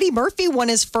 man! But Eddie Murphy won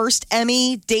his first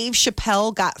Emmy. Dave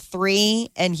Chappelle got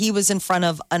 3, and he was in front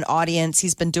of an audience.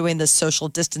 He's been doing this social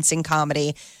distancing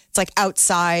comedy. It's like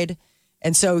outside.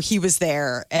 And so he was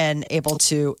there and able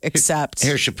to accept.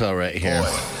 Here's Chappelle right here. Boy,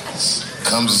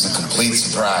 comes as a complete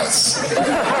surprise.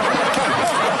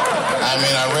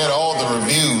 I read all the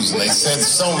reviews and they said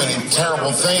so many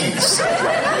terrible things. They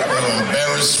were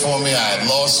embarrassed for me. I had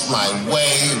lost my way.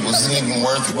 It wasn't even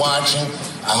worth watching.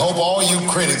 I hope all you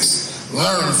critics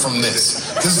learn from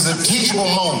this. This is a teachable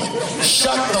moment.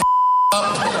 Shut the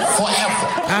up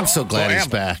forever. I'm so glad he's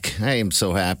back. I am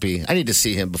so happy. I need to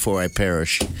see him before I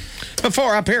perish.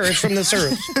 Before I perish from this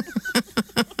earth.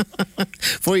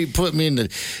 Before you put me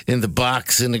in the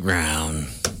box in the ground.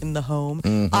 In the home.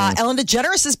 Mm-hmm. Ellen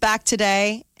DeGeneres is back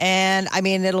today. And I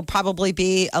mean, it'll probably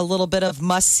be a little bit of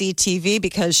must-see TV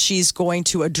because she's going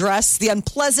to address the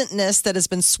unpleasantness that has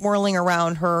been swirling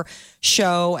around her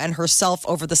show and herself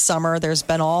over the summer. There's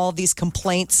been all these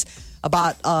complaints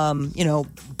about,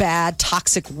 bad,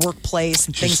 toxic workplace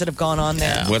and things that have gone on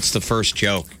there. What's the first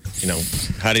joke?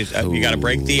 How do you got to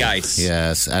break the ice?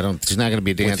 Yes, she's not going to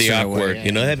be dancing with the awkward.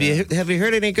 Have you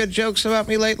heard any good jokes about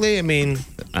me lately? I mean,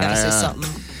 gotta say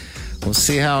something. We'll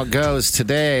see how it goes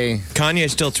today.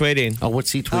 Kanye's still tweeting. Oh,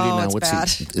 what's he tweeting now? It's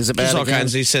bad. Is it bad? There's all again?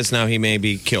 kinds. He says now he may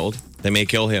be killed. They may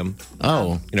kill him.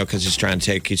 Oh, because he's trying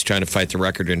to fight the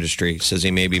record industry. He says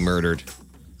he may be murdered.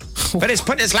 But he's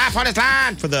putting his life on his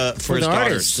line for his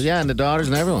daughters. Yeah, and the daughters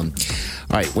and everyone.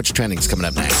 All right, which trending is coming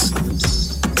up next?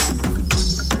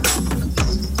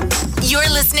 You're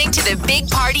listening to the Big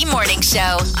Party Morning Show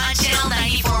on Channel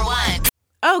 94.1.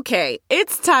 Okay,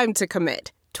 it's time to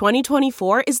commit.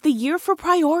 2024 is the year for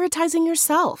prioritizing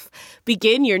yourself.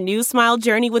 Begin your new smile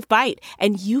journey with Byte,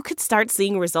 and you could start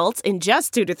seeing results in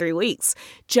just 2 to 3 weeks.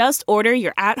 Just order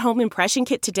your at-home impression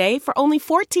kit today for only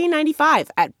 $14.95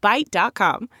 at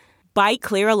Byte.com. Byte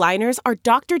Clear aligners are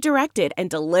doctor-directed and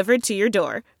delivered to your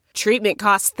door. Treatment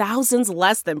costs thousands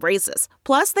less than braces.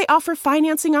 Plus, they offer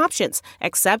financing options,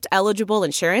 accept eligible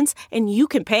insurance, and you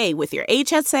can pay with your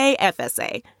HSA,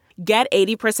 FSA. Get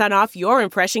 80% off your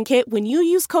impression kit when you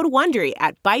use code WONDERY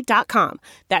at Byte.com.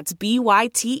 That's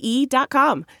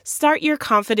BYTE.com. Start your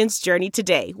confidence journey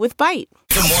today with Byte.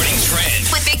 The morning trend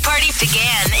With Big Party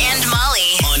began and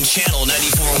Molly. on Channel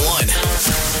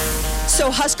 94.1. So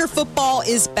Husker football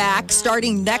is back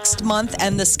starting next month,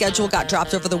 and the schedule got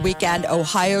dropped over the weekend.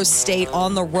 Ohio State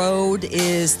on the road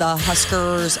is the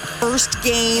Huskers' first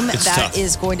game. It's That tough.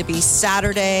 is going to be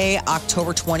Saturday,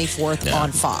 October 24th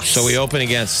on Fox. So we open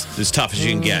against as tough as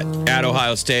you can get at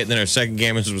Ohio State, and then our second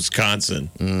game is Wisconsin.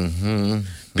 Mm-hmm.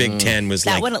 Big Ten was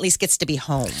that like, one at least gets to be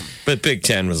home. but Big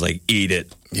Ten was like, eat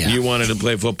it. Yeah. You wanted to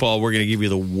play football, we're going to give you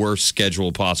the worst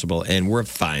schedule possible, and we're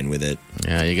fine with it.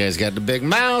 Yeah, you guys got the big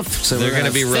mouth, so They're we're going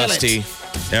to be fill rusty.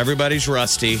 it. Everybody's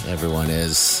rusty. Everyone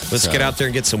is. Let's So, get out there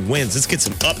and get some wins. Let's get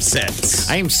some upsets.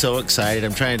 I am so excited.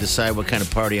 I'm trying to decide what kind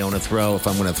of party I want to throw. If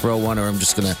I'm going to throw one, or I'm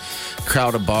just going to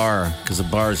crowd a bar because the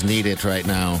bars need it right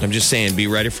now. I'm just saying, be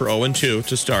ready for 0-2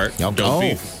 to start. Oh.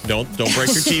 Don't break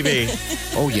your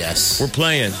TV. Oh yes. We're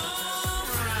playing.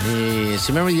 Yes.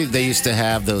 Remember they used to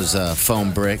have those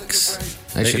foam bricks?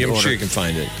 I'm sure you can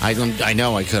find it. I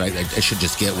know I could. I should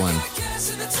just get one.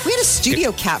 We had a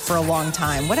studio cat for a long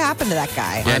time. What happened to that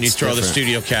guy? Yeah, and you That's throw the different.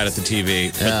 studio cat at the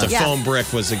TV. But Yeah. the Yeah. foam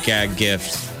brick was a gag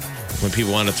gift when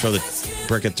people wanted to throw the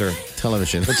brick at their.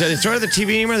 Television. But they throw it at the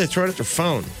TV anymore? They throw it at their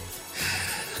phone.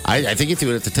 I think you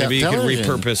threw it at the Maybe you could television.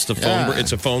 repurpose the foam. Yeah.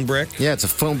 It's a phone brick. Yeah, it's a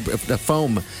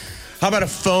foam. How about a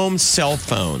foam cell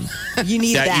phone You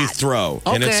need that. you throw?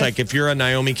 And it's Okay. like if you're a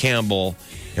Naomi Campbell,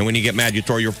 and when you get mad, you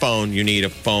throw your phone. You need a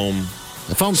foam.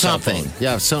 A foam Cell something. phone.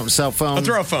 Yeah, cell phone. I'll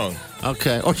throw a phone.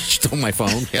 Okay. Oh, you stole my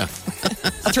phone. Yeah.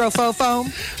 A throw faux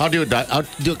foam. I'll do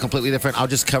it completely different. I'll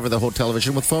just cover the whole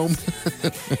television with foam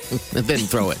and then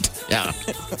throw it. Yeah.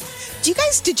 Did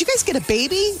you guys get a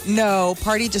baby? No,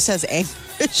 Party just has anger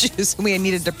issues. We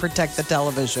needed to protect the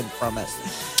television from it.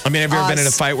 I mean, have you ever been in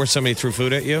a fight where somebody threw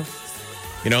food at you?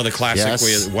 You know, the classic Yes.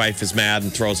 where your wife is mad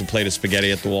and throws a plate of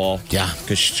spaghetti at the wall. Yeah.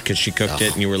 Because she cooked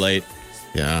it and you were late.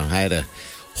 Yeah. I had a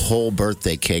whole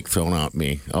birthday cake thrown at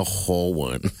me. A whole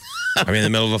one. I mean, in the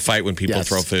middle of a fight when people Yes.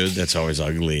 throw food, that's always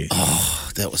ugly.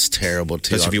 That was terrible,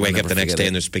 too. Especially if you I'll wake up never the next forget day it.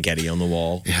 and there's spaghetti on the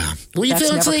wall. Yeah. Well, you That's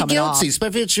feel never like coming guilty, off.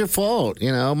 especially if it's your fault.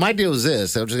 You know, my deal is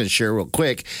this. I'm just going to share real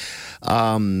quick.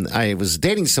 I was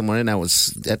dating someone, and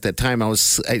at that time I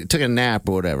took a nap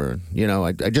or whatever. You know,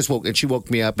 I just woke, and she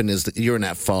woke me up, and you're in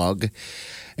that fog.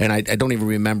 And I don't even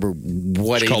remember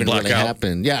what It's even called really blackout.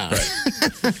 happened. Yeah.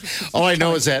 All I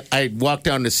know is that I walked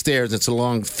down the stairs. It's a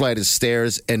long flight of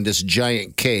stairs, and this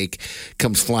giant cake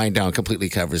comes flying down, completely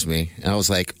covers me. And I was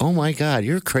like, oh my God,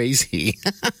 you're crazy.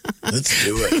 Let's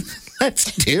do it.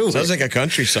 Let's do it. Sounds like a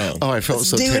country song. Oh, I felt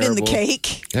so Do terrible. it in the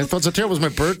cake. I felt so terrible. It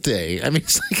was my birthday. I mean,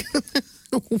 it's like,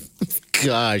 oh,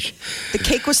 gosh. The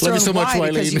cake was Love thrown you so much, why?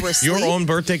 Because Wileen. you were asleep? Your own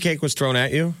birthday cake was thrown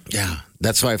at you? Yeah,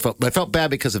 that's why I felt. I felt bad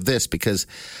because of this, because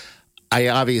I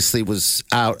obviously was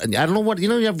out. And I don't know what,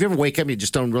 you ever wake up and you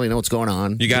just don't really know what's going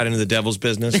on. You got into the devil's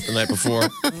business the night before?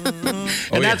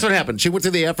 And that's what happened. She went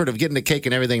through the effort of getting the cake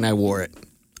and everything, and I wore it.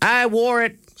 I wore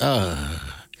it.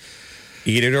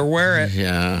 Eat it or wear it.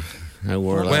 Yeah, I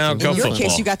wore it. Well, go In your football.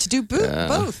 case, you got to do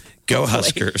both. Go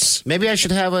Huskers. Maybe I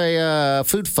should have a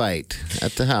food fight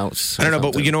at the house. I don't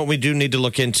know, but you know what we do need to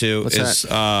look into What's is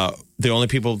the only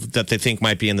people that they think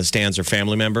might be in the stands are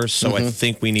family members. So I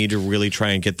think we need to really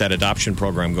try and get that adoption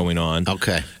program going on.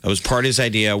 Okay. It was Party's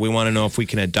idea. We want to know if we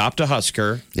can adopt a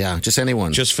Husker Yeah, just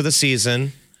anyone. just for the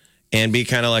season and be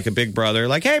kind of like a big brother,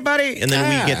 like, hey, buddy. And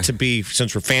then Yeah. we get to be,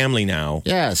 since we're family now,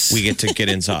 Yes. we get to get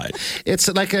inside. It's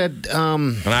like a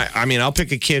And I mean, I'll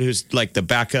pick a kid who's like the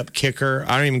backup kicker.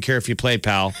 I don't even care if you play,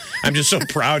 pal. I'm just so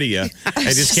proud of you. I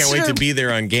just can't wait to be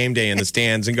there on game day in the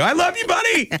stands and go, I love you,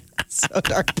 buddy. So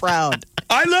darn proud.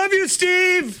 I love you,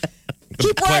 Steve. The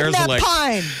Keep riding that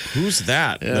pine. Who's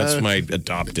that? That's my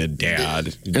adopted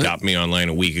dad. He adopted me online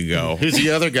a week ago. Who's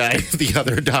the other guy? The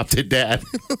other adopted dad.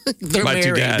 They're My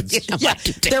two married. dads. Yeah,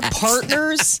 they're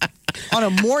partners on a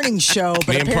morning show, but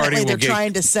Me and Party apparently will they're get-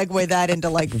 trying to segue that into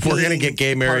like. We're going to being get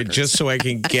gay married partners. just so I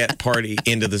can get Party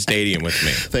into the stadium with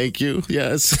me. Thank you.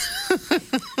 Yes.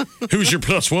 Who's your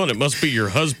plus one? It must be your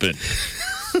husband.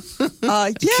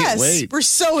 Yes, wait. we're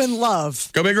so in love.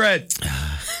 Go Big Red.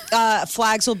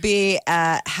 Flags will be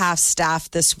at half-staff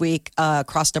this week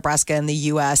across Nebraska and the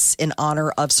U.S. in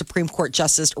honor of Supreme Court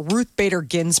Justice Ruth Bader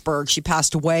Ginsburg. She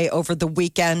passed away over the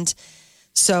weekend.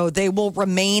 So they will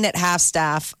remain at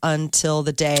half-staff until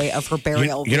the day of her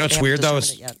burial. You know what's weird, though,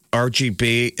 is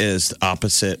RGB is the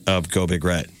opposite of Go Big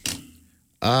Red.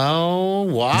 Oh,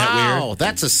 wow.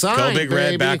 That's a sign, Go Big Red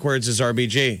baby. backwards is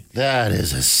RBG. That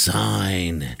is a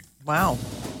sign. Wow.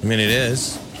 I mean, it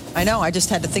is. I know. I just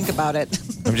had to think about it.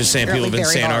 I'm just saying, people have been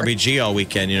Apparently saying very hard. RBG all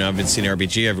weekend. You know, I've been seeing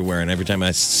RBG everywhere, and every time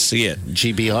I see it,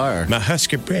 GBR. my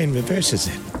Husker brain reverses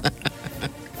it.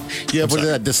 Yeah, what is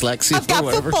that, dyslexia? I've got or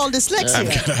whatever? football dyslexia. I've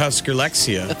got a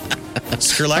Huskerlexia.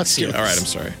 Skrlexia. All right, I'm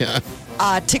sorry.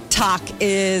 Yeah. TikTok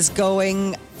is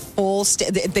going full.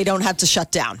 They don't have to shut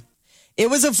down. It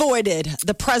was avoided.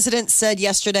 The president said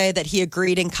yesterday that he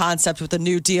agreed in concept with a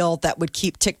new deal that would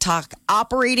keep TikTok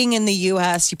operating in the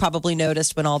U.S. You probably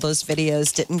noticed when all those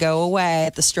videos didn't go away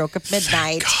at the stroke of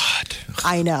midnight. God.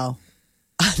 I know.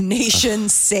 A nation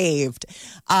saved.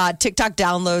 TikTok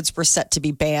downloads were set to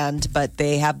be banned, but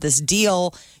they have this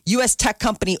deal. U.S. tech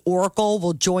company Oracle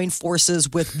will join forces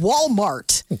with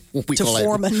Walmart to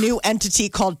form a new entity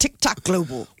called TikTok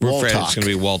Global. We're afraid it's going to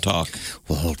be Wall Talk.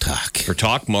 Wall Talk. Or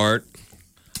Talk Mart.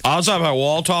 I was at my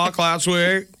Wall Talk last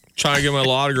week, trying to get my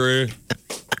law degree.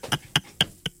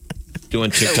 Doing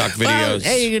TikTok videos. Well,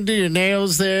 hey, you can do your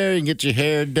nails there. You can get your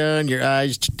hair done, your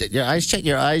eyes checked.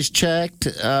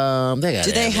 They got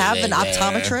Do they have an everything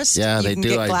there. optometrist? Yeah, you they can do.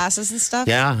 get glasses and stuff?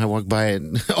 Yeah, I walk by it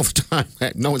all the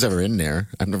time. No one's ever in there.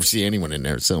 I've never seen anyone in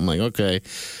there. So I'm like, okay.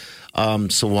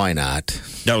 So why not?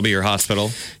 That'll be your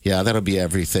hospital. Yeah, that'll be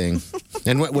everything.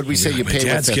 And what would we say you My pay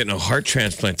dad's with getting a heart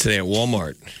transplant today at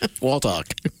Walmart. Wall Talk.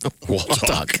 Wall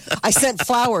Talk. I sent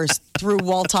flowers through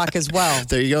Wall Talk as well.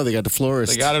 There you go. They got the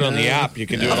florist. They got it on the app. You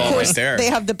can do it Of all course, right there. they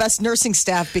have the best nursing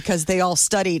staff because they all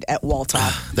studied at Wall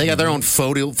Talk. They got their own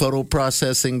photo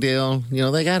processing deal. You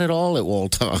know, they got it all at Wall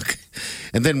Talk.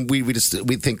 And then we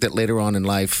think that later on in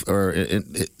life, or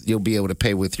you'll be able to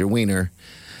pay with your wiener,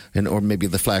 or maybe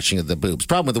the flashing of the boobs.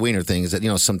 Problem with the wiener thing is that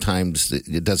sometimes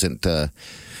it doesn't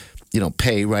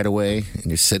pay right away, and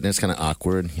you're sitting there, it's kind of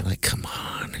awkward. You're like, come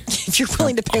on. If you're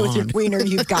willing to pay with your wiener,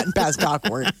 you've gotten past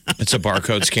awkward. It's a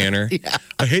barcode scanner. Yeah.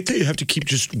 I hate that you have to keep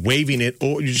just waving it,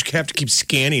 or you just have to keep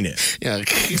scanning it. Yeah.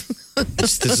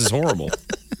 This is horrible.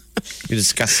 You're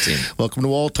disgusting. Welcome to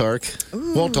Wall Talk.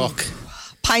 Wall Talk.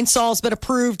 Pine Sol's been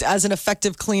approved as an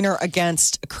effective cleaner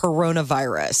against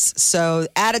coronavirus. So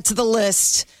add it to the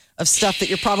list of stuff that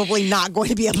you're probably not going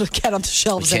to be able to get on the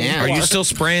shelves anymore. Are you still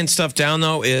spraying stuff down,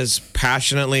 though, as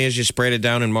passionately as you sprayed it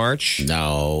down in March?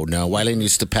 No. Wileen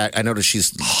used to pack. I noticed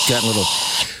she's gotten a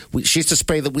little. She used to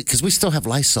spray because we still have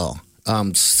Lysol.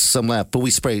 Some left, but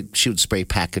she would spray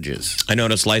packages. I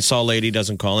noticed Lysol lady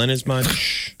doesn't call in as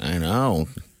much. I know.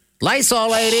 Lysol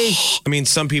lady. I mean,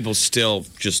 some people still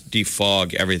just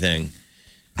defog everything.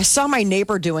 I saw my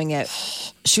neighbor doing it.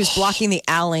 She was blocking the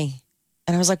alley.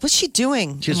 And I was like, what's she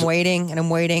doing? I'm waiting.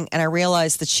 And I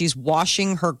realized that she's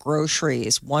washing her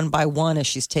groceries one by one as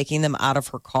she's taking them out of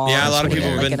her car. Yeah, a lot of people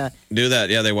like do that.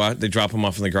 Yeah, they drop them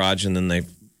off in the garage and then they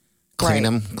clean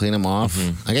them off.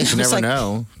 Mm-hmm. I guess you never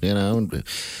know.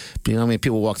 I mean,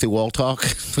 people walk through Wall Talk.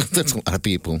 That's a lot of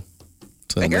people.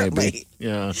 So maybe.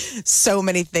 Yeah. So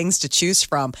many things to choose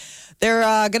from. They're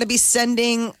going to be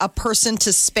sending a person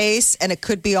to space, and it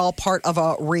could be all part of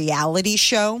a reality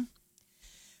show.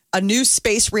 A new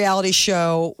space reality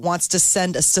show wants to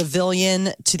send a civilian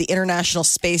to the International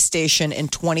Space Station in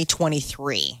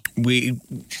 2023. We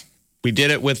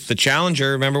did it with the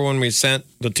Challenger. Remember when we sent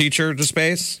the teacher to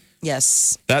space?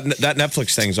 Yes. That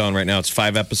Netflix thing's on right now. It's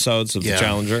 5 episodes of the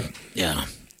Challenger. Yeah.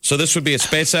 So this would be a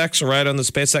SpaceX, right on the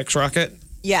SpaceX rocket?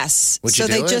 Yes. Would so you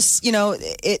do they it? just,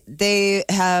 they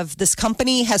have this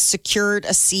company has secured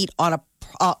a seat on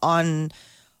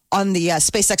the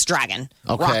SpaceX Dragon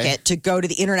rocket to go to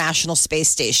the International Space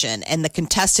Station, and the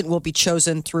contestant will be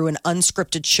chosen through an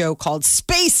unscripted show called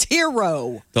Space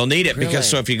Hero. They'll need it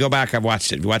because if you go back, I've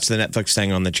watched it. If you watch the Netflix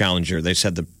thing on the Challenger, they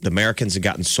said the Americans had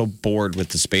gotten so bored with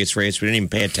the space race, we didn't even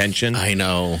pay attention. I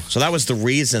know. So that was the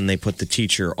reason they put the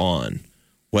teacher on.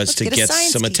 Was to get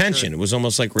some attention. It was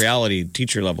almost like reality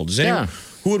teacher level. Does anyone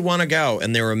who would want to go?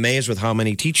 And they were amazed with how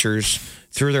many teachers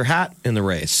threw their hat in the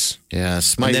race.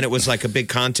 Yes. And then it was like a big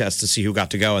contest to see who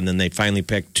got to go. And then they finally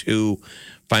picked 2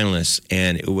 finalists,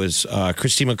 and it was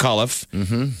Christy McAuliffe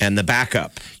and the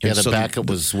backup. Yeah, And the so backup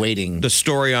was waiting. The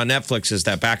story on Netflix is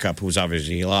that backup, who's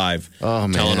obviously alive,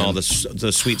 telling all the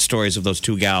sweet stories of those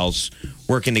two gals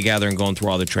working together and going through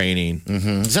all the training.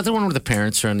 Is that the one where the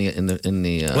parents are in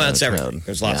the Well, that's crowd? everything.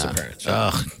 There's lots of parents.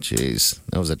 Oh, jeez.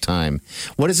 That was a time.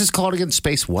 What is this called again?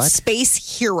 Space what?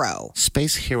 Space Hero.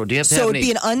 Space Hero. Do you have to So have it'd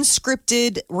be an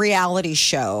unscripted reality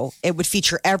show. It would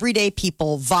feature everyday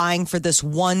people vying for this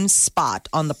one spot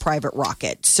on the private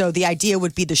rocket. So the idea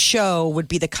would be the show would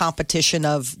be the competition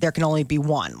of there can only be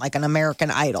one, like an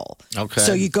American Idol. Okay.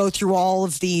 So you go through all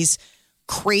of these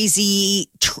crazy,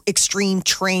 extreme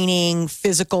training,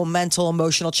 physical, mental,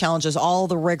 emotional challenges, all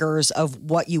the rigors of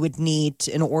what you would need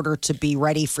in order to be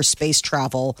ready for space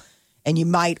travel. And you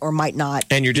might or might not.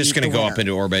 And you're just be going to the go winner. up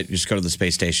into orbit. You just go to the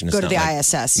space station. It's Go to not the like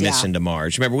ISS, Mission to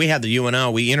Mars. Remember, we had the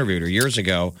UNO. We interviewed her years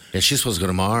ago. Yeah, she's supposed to go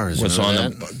to Mars. Was Remember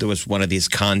on that? there was one of these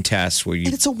contests where you.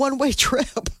 And it's a one-way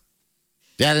trip.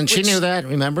 Yeah, and she knew that,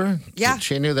 remember? Yeah.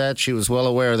 She knew that. She was well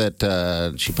aware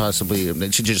that she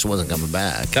just wasn't coming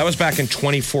back. That was back in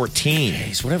 2014.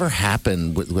 Jeez, whatever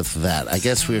happened with that? I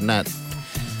guess we're not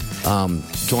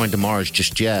going to Mars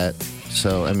just yet.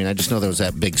 So, I mean, I just know there was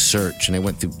that big search, and they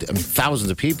went through thousands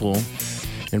of people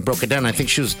and broke it down. I think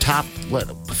she was top,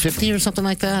 50 or something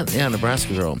like that? Yeah,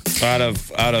 Nebraska girl. Out of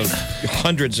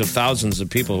hundreds of thousands of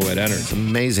people who had entered. It's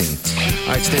amazing.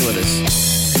 All right, stay with us.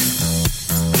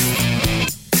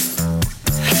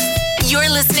 You're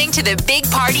listening to the Big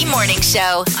Party Morning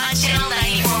Show on Channel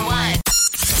 94.1.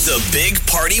 The Big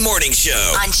Party Morning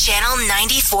Show On Channel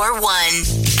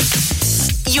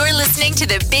 94.1. You're listening to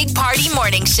the Big Party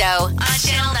Morning Show on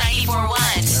Channel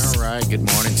 94.1. All right, good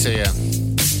morning to you.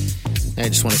 I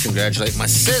just want to congratulate my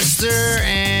sister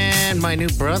and my new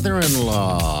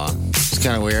brother-in-law. It's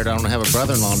kind of weird. I don't have a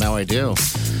brother-in-law. Now I do.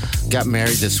 Got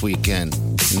married this weekend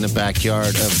in the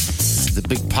backyard of the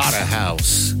Big Potter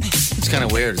house. It's kind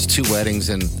of weird. It's two weddings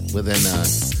and within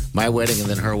my wedding and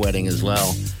then her wedding as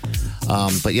well.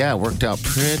 But yeah, it worked out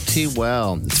pretty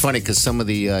well. It's funny because some of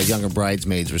the younger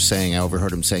bridesmaids were saying, I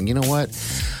overheard them saying, you know what?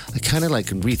 I kind of like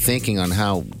rethinking on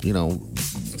how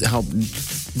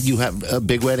you have a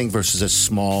big wedding versus a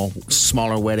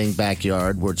smaller wedding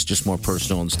backyard where it's just more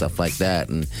personal and stuff like that.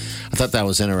 And I thought that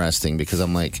was interesting because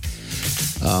I'm like,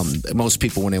 most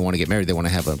people, when they want to get married, they want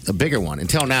to have a bigger one.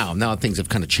 Until now. Now things have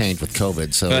kind of changed with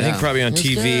COVID. So But I think yeah, probably on it's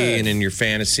TV good. and in your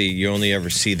fantasy, you only ever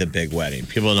see the big wedding.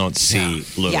 People don't see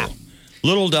little. Yeah.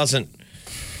 Little doesn't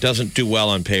do well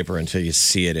on paper until you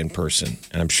see it in person.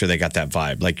 And I'm sure they got that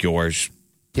vibe, like yours.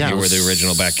 Yeah, you it were was the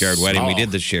original backyard wedding we small.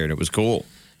 did this year, and it was cool.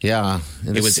 Yeah.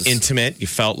 And It was it's- intimate. You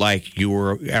felt like you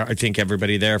were. I think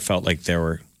everybody there felt like they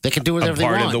were They can do a whatever they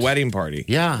part want. of the wedding party.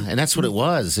 Yeah, and that's what it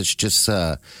was. It's just,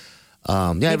 everyone's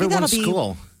that'll be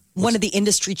cool. One of the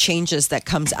industry changes that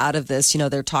comes out of this,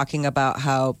 they're talking about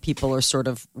how people are sort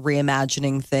of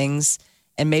reimagining things,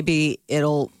 and maybe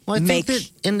it'll Well, I think make that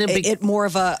in the big- it more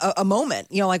of a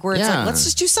moment, like where it's Yeah. like, let's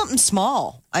just do something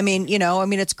small. I mean,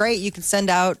 it's great. You can send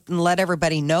out and let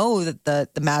everybody know that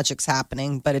the magic's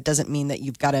happening, but it doesn't mean that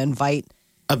you've got to invite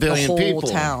A billion the whole people.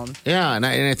 town. Yeah, and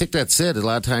I think that's it. A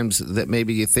lot of times that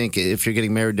maybe you think if you're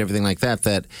getting married and everything like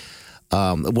that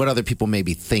what other people may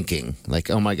be thinking. Like,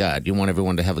 oh my God, you want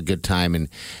everyone to have a good time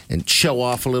and show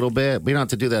off a little bit. We don't have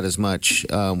to do that as much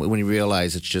when you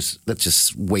realize that's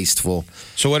just wasteful.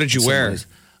 So what did you in some wear? ways.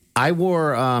 I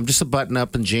wore just a button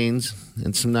up and jeans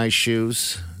and some nice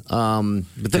shoes. But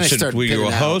then I started. Were you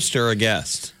pinning a out. host or a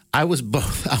guest? I was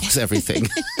both. I was everything.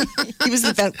 He was the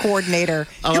event coordinator.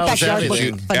 Oh, Your I was backyard looked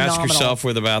everything. phenomenal. Ask yourself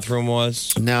where the bathroom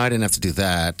was. No, I didn't have to do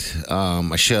that.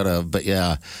 I should have, but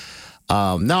yeah.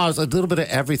 No, I was a little bit of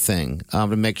everything to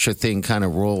make sure thing kind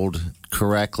of rolled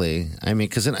correctly. I mean,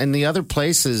 because in the other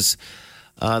places,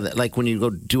 like when you go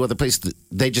do other places,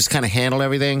 they just kind of handle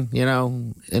everything,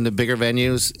 in the bigger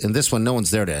venues. In this one, no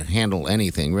one's there to handle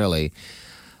anything, really.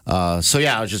 So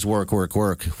yeah, I was just work.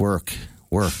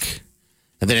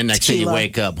 And then the next day you Tequila.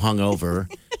 wake up hungover.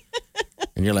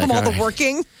 And you're like, From all the right,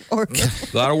 working, or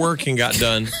A lot of working got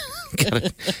done.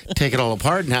 gotta take it all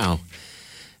apart now.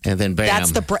 And then bam.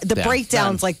 that's the yeah,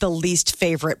 breakdown's done. like the least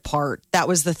favorite part. That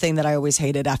was the thing that I always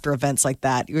hated after events like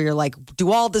that. You're like,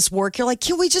 do all this work. You're like,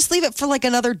 can we just leave it for like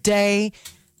another day?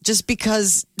 Just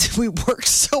because we worked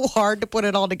so hard to put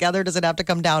it all together, does it have to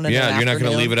come down? In Yeah, an you're not going to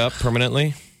afternoon? leave it up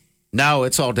permanently No,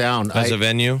 it's all down. as a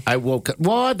venue. I woke up.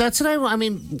 Well, that's what I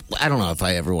mean, I don't know if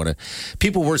I ever want to.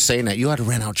 People were saying that you had to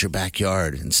rent out your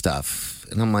backyard and stuff.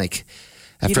 And I'm like,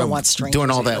 after don't I'm want strangers doing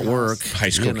all in that your work. High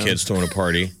school kids throwing a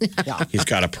party. Yeah. He's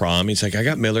got a prom. He's like, I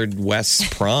got Millard West's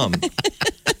prom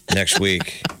next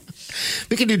week.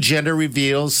 We can do gender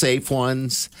reveals, safe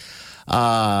ones.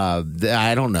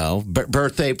 I don't know.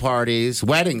 Birthday parties,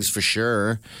 weddings for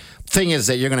sure. Thing is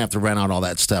that you're going to have to rent out all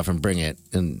that stuff and bring it,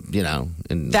 and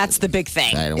and that's the big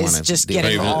thing. I don't is want just to.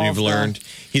 getting all You've learned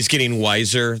he's getting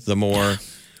wiser the more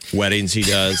weddings he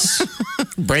does.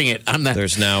 Bring it.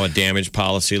 There's now a damage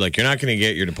policy. Like, you're not going to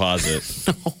get your deposit.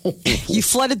 You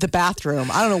flooded the bathroom.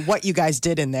 I don't know what you guys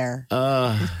did in there.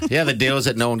 Yeah, the deal is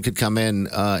that no one could come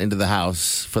into the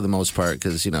house for the most part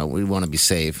because, we want to be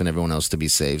safe and everyone else to be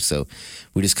safe. So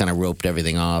we just kind of roped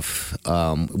everything off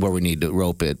where we need to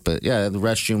rope it. But yeah, the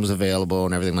restroom was available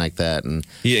and everything like that. And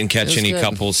you didn't catch any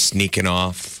couples sneaking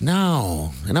off?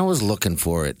 No. And I was looking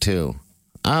for it, too.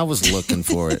 I was looking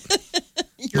for it.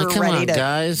 You're come ready on, to...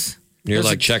 guys. You're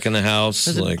checking the house,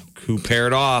 who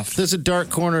paired off? There's a dark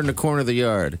corner in the corner of the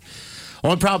yard.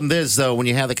 Only problem is, though, when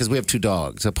you have it, because we have 2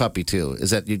 dogs, a puppy too,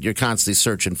 is that you're constantly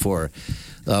searching for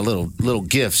little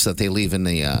gifts that they leave in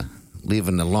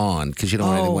the lawn because you don't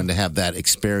want anyone to have that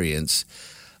experience.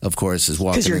 Of course, is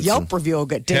walking. Because your Yelp review will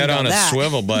get dinged head on a that.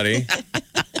 swivel, buddy.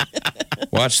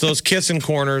 Watch those kissing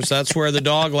corners. That's where the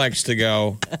dog likes to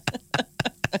go.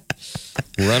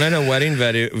 Running a wedding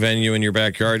venue in your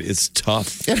backyard is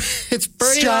tough. It's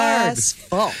pretty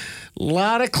stressful. hard. A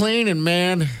lot of cleaning,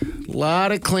 man. A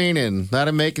lot of cleaning. A lot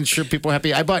of making sure people are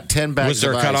happy. I bought 10 bags Was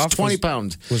there of a cutoff? ice, 20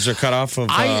 pounds. Was there a cutoff of,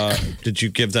 did you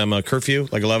give them a curfew,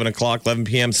 like 11 o'clock, 11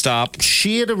 p.m. stop?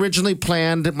 She had originally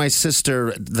planned, my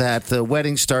sister, that the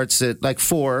wedding starts at like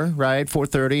 4, right?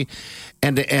 4:30,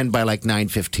 and to end by like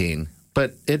 9:15.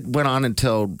 But it went on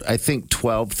until, I think,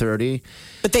 12:30.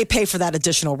 But they pay for that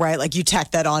additional, right? Like you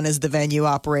tack that on as the venue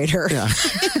operator. Yeah.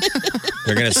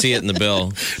 They're going to see it in the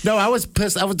bill. No, I was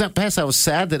pissed. I was not pissed. I was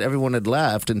sad that everyone had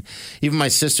left. And even my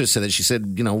sister said that. She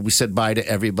said, we said bye to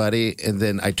everybody. And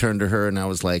then I turned to her and I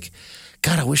was like,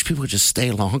 God, I wish people would just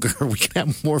stay longer. We can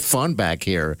have more fun back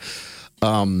here.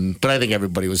 But I think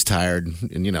everybody was tired.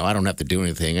 And, I don't have to do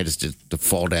anything. I just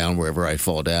fall down wherever I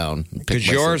fall down. Because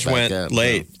yours went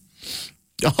late.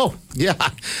 Oh, yeah.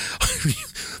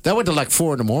 That went to like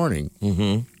 4 a.m. Mm-hmm.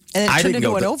 And it turned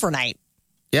into an overnight.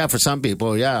 Yeah, for some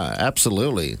people, yeah,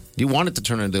 absolutely. You want it to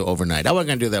turn into overnight. I wasn't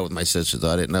going to do that with my sisters.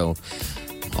 I didn't know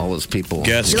all those people.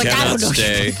 Guests cannot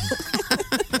stay.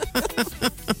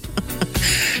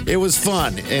 It was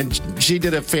fun, and she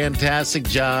did a fantastic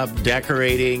job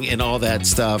decorating and all that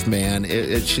stuff, man.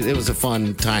 It was a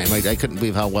fun time. I couldn't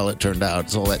believe how well it turned out.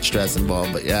 It's all that stress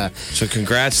involved, but yeah. So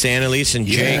congrats to Annalise and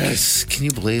Jake. Yes, can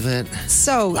you believe it?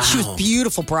 So she was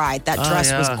beautiful bride. That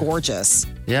dress was gorgeous.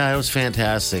 Yeah, it was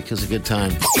fantastic. It was a good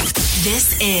time.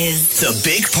 This is the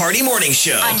Big Party Morning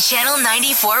Show on Channel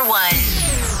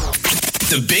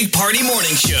 94.1. The Big Party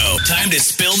Morning Show. Time to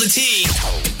spill the tea.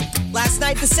 Last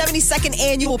night, the 72nd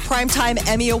Annual Primetime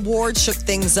Emmy Awards shook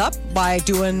things up by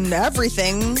doing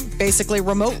everything basically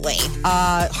remotely.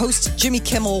 Host Jimmy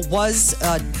Kimmel was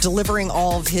delivering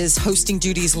all of his hosting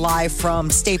duties live from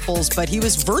Staples, but he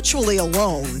was virtually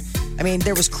alone. I mean,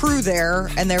 there was crew there,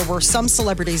 and there were some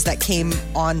celebrities that came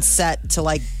on set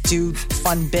to do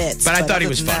fun bits. But I thought he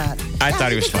was funny. I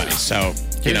thought he was funny. So,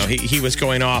 he was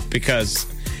going off because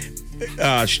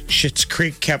Schitt's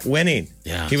Creek kept winning.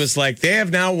 Yeah. He was like, they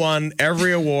have now won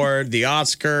every award, the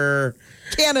Oscar.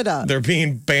 Canada. They're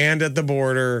being banned at the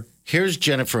border. Here's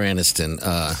Jennifer Aniston.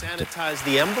 Sanitize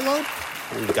the envelope.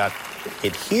 We've got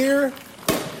it here.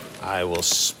 I will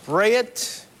spray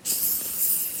it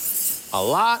a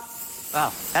lot.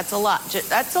 Wow, that's a lot.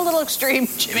 That's a little extreme,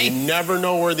 Jimmy. You never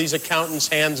know where these accountants'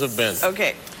 hands have been.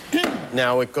 Okay.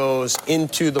 Now it goes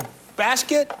into the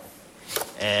basket,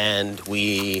 and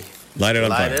we light it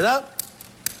up.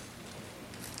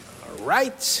 All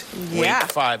right. Yeah.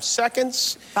 Wait 5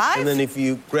 seconds. 5? And then if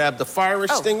you grab the fire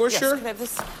extinguisher. Yes, can I have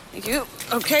this? Thank you.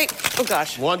 Okay. Oh,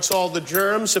 gosh. Once all the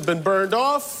germs have been burned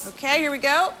off. Okay, here we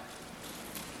go.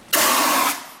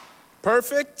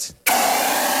 Perfect.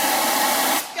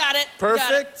 Got it. Perfect.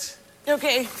 Got it.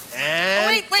 Okay.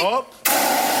 And wait.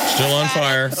 Still on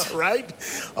fire.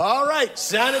 All right.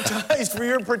 Sanitized for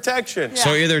your protection.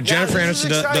 So either Jennifer Aniston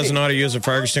doesn't know how to use a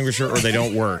fire extinguisher or they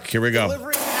don't work. Here we go.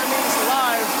 Delivering Emmys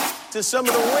live to some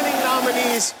of the winning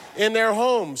nominees in their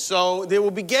homes. So they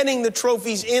will be getting the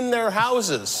trophies in their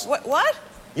houses. What?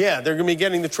 Yeah, they're going to be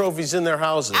getting the trophies in their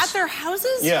houses. At their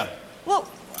houses? Yeah. Well,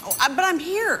 but I'm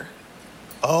here.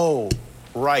 Oh,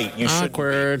 right. You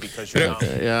Awkward. should be because you're not.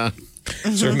 Yeah.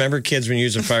 So remember, kids, when you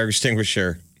use a fire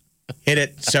extinguisher, hit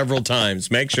it several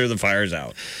times. Make sure the fire's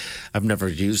out. I've never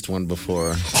used one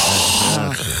before.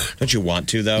 Don't you want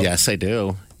to, though? Yes, I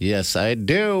do. Yes, I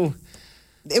do.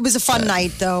 It was a fun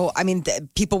night, though. I mean,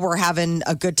 people were having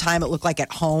a good time. It looked like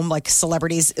at home, like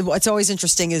celebrities. What's always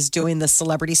interesting is doing the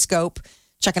celebrity scope,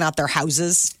 checking out their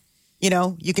houses. You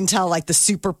know, you can tell like the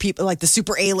super people, like the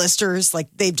super A-listers, like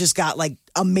they've just got like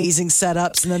amazing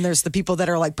setups. And then there's the people that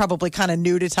are like probably kind of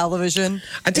new to television.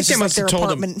 I think they must have told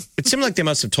them. It seemed like they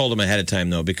must have told them ahead of time,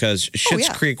 though, because Schitt's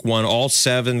Creek won all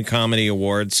 7 comedy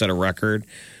awards, set a record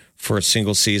for a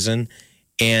single season.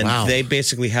 And they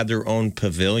basically had their own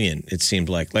pavilion, it seemed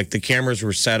like. Like the cameras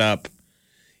were set up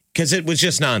because it was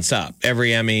just nonstop.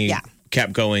 Every Emmy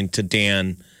kept going to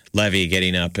Dan Levy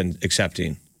getting up and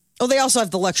accepting. Well, they also have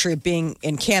the luxury of being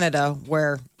in Canada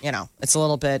where, you know, it's a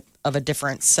little bit of a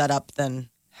different setup than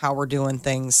how we're doing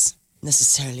things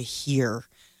necessarily here.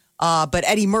 But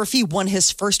Eddie Murphy won his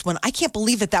first one. I can't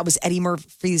believe that was Eddie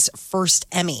Murphy's first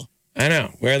Emmy. I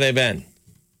know. Where have they been?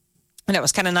 And it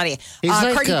was kind of nutty.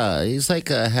 He's like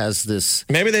has this.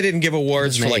 Maybe they didn't give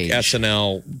awards for like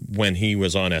SNL when he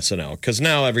was on SNL, because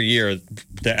now every year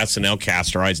the SNL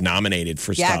cast are always nominated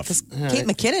for stuff. Yeah, because Kate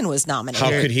McKinnon was nominated.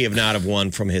 How could he have not have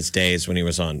won from his days when he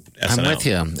was on SNL? I'm with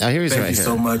you. Thank you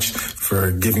so much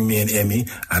for giving me an Emmy.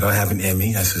 I don't have an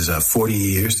Emmy. This is 40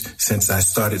 years since I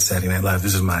started Saturday Night Live.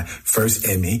 This is my first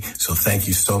Emmy, so thank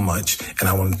you so much. And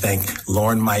I want to thank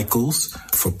Lorne Michaels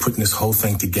for putting this whole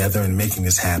thing together and making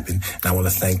this happen. And I want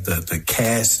to thank the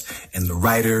cast and the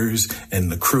writers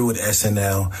and the crew at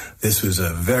SNL. This was a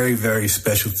very, very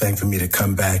special thing for me to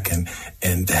come back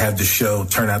and to have the show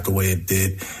turn out the way it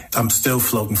did. I'm still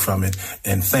floating from it.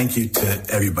 And thank you to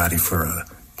everybody for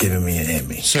giving me an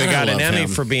Emmy. So you got an Emmy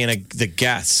for being the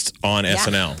guest on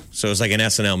SNL. So it was like an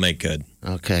SNL make good.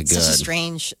 Okay, good. It's such a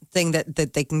strange thing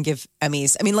that they can give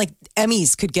Emmys. I mean, like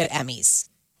Emmys could get Emmys.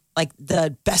 Like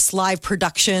the best live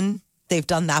production, they've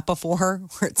done that before,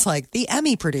 where it's like the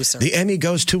Emmy producer. The Emmy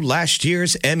goes to last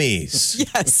year's Emmys.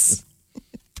 Yes,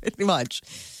 pretty much.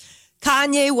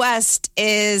 Kanye West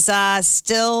is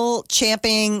still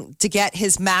champing to get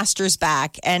his masters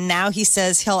back. And now he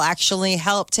says he'll actually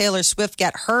help Taylor Swift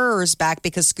get hers back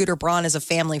because Scooter Braun is a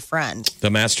family friend. The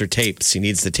master tapes. He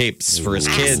needs the tapes for his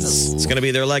kids. It's going to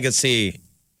be their legacy.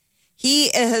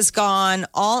 He has gone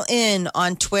all in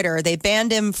on Twitter. They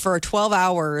banned him for 12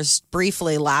 hours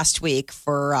briefly last week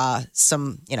for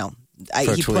some, he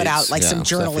tweets. Put out like some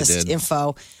journalist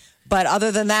info. But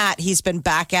other than that, he's been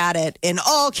back at it in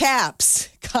all caps,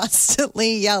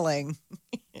 constantly yelling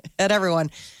at everyone.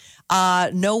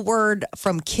 No word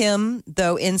from Kim,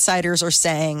 though insiders are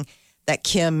saying that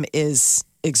Kim is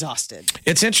exhausted.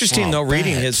 It's interesting, though,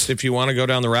 reading his, if you want to go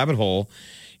down the rabbit hole,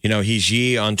 he's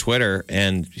Yee on Twitter,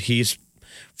 and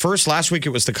last week it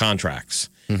was the contracts.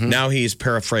 Mm-hmm. Now he's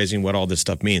paraphrasing what all this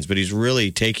stuff means, but he's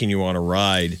really taking you on a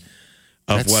ride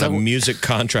of a music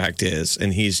contract is,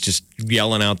 and he's just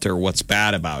yelling out there what's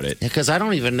bad about it. Because I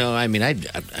don't even know. I'm not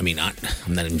a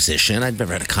musician. I've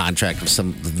never had a contract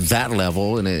of that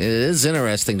level, and it is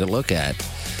interesting to look at.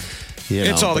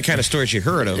 It's all the kind of stories you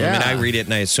heard of. Yeah. I mean, I read it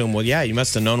and I assume, well, yeah, you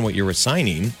must have known what you were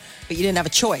signing. But you didn't have a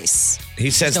choice.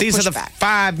 He says these are the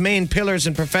 5 main pillars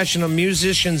in professional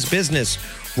musicians' business: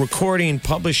 recording,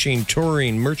 publishing,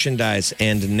 touring, merchandise,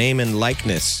 and name and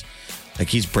likeness. Like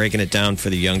he's breaking it down for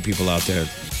the young people out there.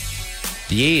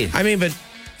 Yeah. I mean, but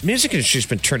music industry's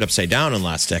been turned upside down in the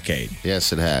last decade.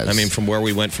 Yes, it has. I mean, from where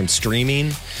we went from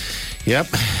streaming. Yep.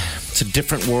 It's a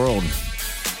different world.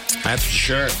 That's for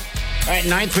sure. All right,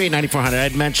 938-9400.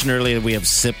 I'd mentioned earlier we have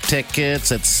SIP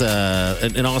tickets. It's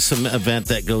an awesome event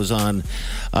that goes on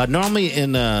normally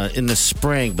in the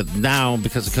spring, but now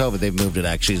because of COVID, they've moved it.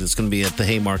 Actually, it's going to be at the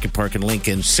Haymarket Park in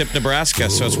Lincoln, SIP, Nebraska. Ooh.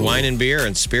 So it's wine and beer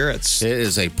and spirits. It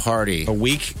is a party. A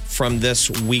week from this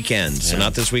weekend, so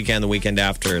not this weekend, the weekend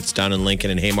after. It's down in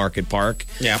Lincoln in Haymarket Park.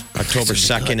 Yeah, October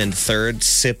 2nd and 3rd.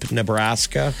 SIP,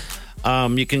 Nebraska.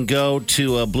 You can go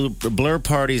to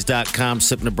blurparties.com,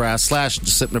 SIP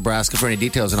Nebraska for any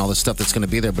details and all the stuff that's going to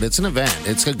be there. But it's an event.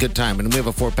 It's a good time. And we have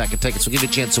a 4-pack of tickets. We'll give you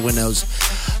a chance to win those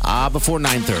before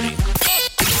 9:30.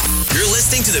 You're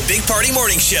listening to the Big Party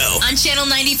Morning Show on Channel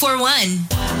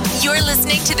 94.1. You're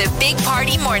listening to the Big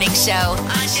Party Morning Show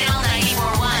on Channel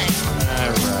 94.1. All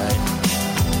right.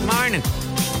 Morning.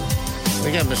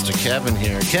 We got Mr. Kevin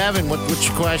here. Kevin, what's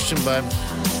your question, bud?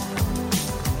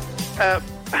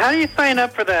 How do you sign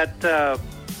up for that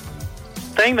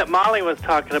thing that Molly was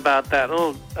talking about, that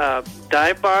little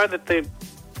dive bar that they...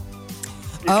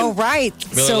 Oh, right.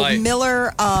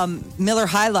 Miller Lite. Miller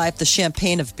High Life, the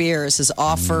champagne of beers, has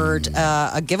offered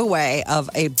a giveaway of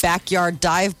a backyard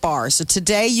dive bar. So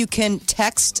today you can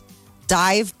text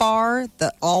dive bar,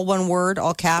 the all one word,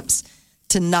 all caps,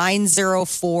 to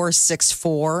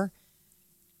 90464,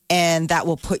 and that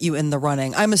will put you in the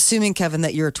running. I'm assuming, Kevin,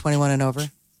 that you're 21 and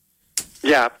over.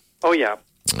 Yeah. Oh, yeah.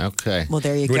 Okay. Well,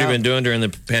 there you go. What have you been doing during the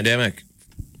pandemic?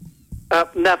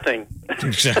 Nothing.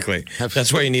 Exactly.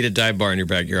 That's why you need a dive bar in your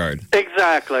backyard.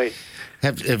 Exactly.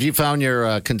 Have you found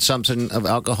your consumption of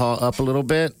alcohol up a little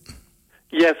bit?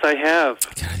 Yes, I have.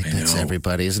 God, I think that's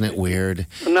everybody. Isn't it weird?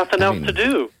 Nothing else to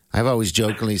do. I've always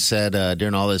jokingly said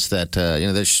during all this that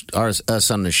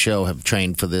us on the show have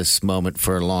trained for this moment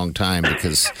for a long time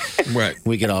because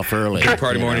we get off early. Big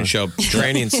Party Morning Show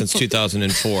training since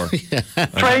 2004.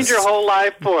 Trained your whole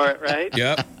life for it, right?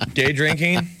 Yep. Day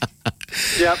drinking.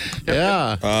 Yep.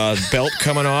 Yeah. Belt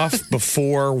coming off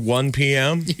before 1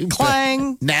 p.m.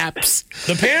 Clang. Naps.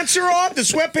 The pants are on. The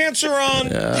sweatpants are on.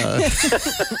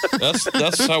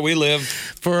 That's how we live.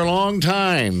 For a long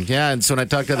time. Yeah. And so when I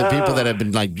talk to other people that have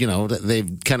been like,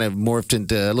 they've kind of morphed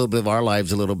into a little bit of our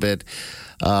lives a little bit,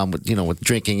 with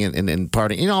drinking and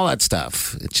partying, all that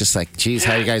stuff. It's just like, geez,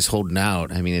 how are you guys holding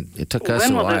out? I mean, it took us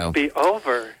a while. When will this be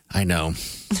over? I know.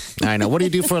 What do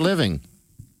you do for a living?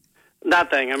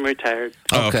 Nothing. I'm retired.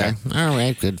 Okay. All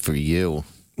right. Good for you.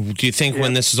 Do you think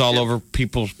when this is all over,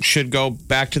 people should go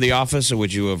back to the office, or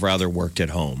would you have rather worked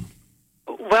at home?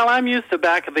 Well, I'm used to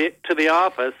to the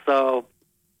office, so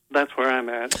that's where I'm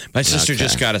at. My sister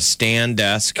just got a stand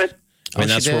desk. But,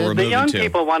 that's where we're the moving young to.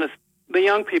 The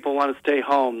young people want to stay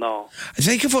home, though.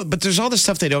 But there's all the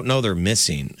stuff they don't know they're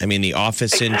missing. I mean, the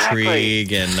office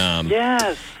intrigue and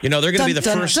yes. They're going to be the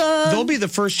first. They'll be the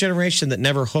first generation that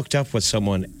never hooked up with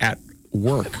someone at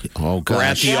work or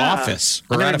at the office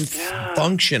or at a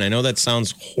function. I know that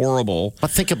sounds horrible.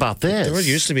 But think about this. There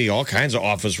used to be all kinds of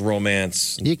office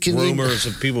romance rumors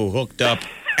of people hooked up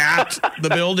at the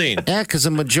building. Yeah, because the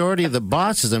majority of the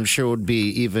bosses, I'm sure, would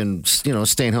be even,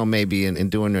 staying home maybe and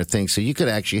doing their thing. So you could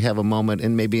actually have a moment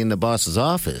in the boss's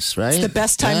office, right? It's the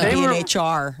best time to be in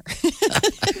HR.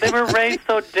 They were raised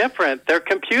so different. Their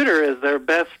computer is their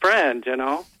best friend,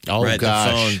 Oh, right, gosh.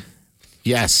 the phone.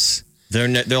 Yes.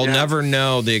 They'll never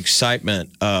know the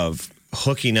excitement of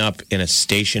hooking up in a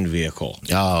station vehicle.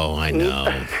 Oh, I know.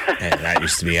 And that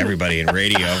used to be everybody in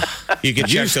radio. You could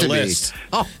check the list.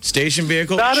 Station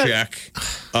vehicle, check.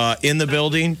 In the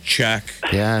building, check.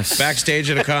 Yes. Backstage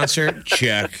at a concert,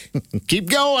 check. Keep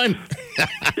going.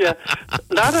 Yeah.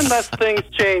 Not unless things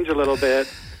change a little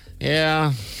bit.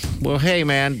 Yeah. Well, hey,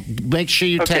 man, make sure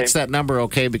you text that number,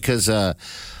 okay? Because it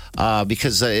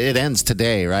ends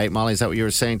today, right, Molly? Is that what you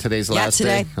were saying? Today's the last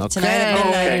today. day? Okay. Tonight at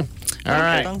midnight. All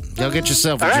right. Go get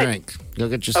yourself a drink. Go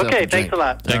get yourself a drink. Thanks a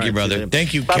lot. Thank you, brother.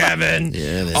 Thank you, Kevin.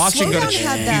 Yeah, also, you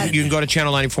can go to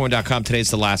channel94.com.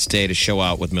 Today's the last day to show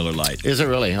out with Miller Lite. Is it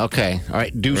really? Okay. All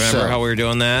right. Remember how we were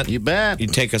doing that? You bet. You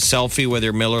take a selfie with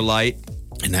your Miller Lite.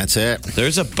 And that's it.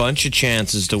 There's a bunch of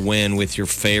chances to win with your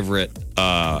favorite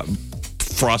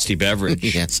frosty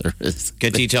beverage. Yes, there is.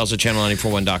 Get details at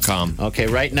channel941.com. Okay,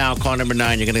 right now, call number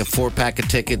 9. You're going to get a 4-pack of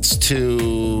tickets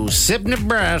to SIP,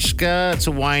 Nebraska. It's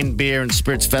a wine, beer, and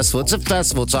spirits festival. It's a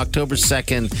festival. It's October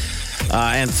 2nd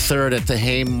and 3rd at the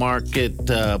Haymarket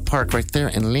Park right there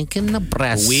in Lincoln,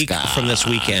 Nebraska. A week from this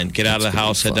weekend. Get out of the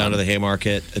house, head down to the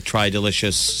Haymarket, try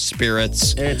delicious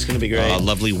spirits. It's going to be great.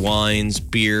 Lovely wines,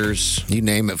 beers. You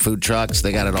name it, food trucks.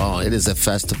 They got it all. It is a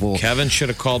festival. Kevin should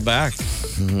have called back.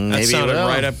 That sounded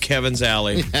right up Kevin's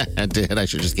alley. I did. I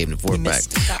should have just gave him the 4-pack.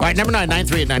 All right, number 9,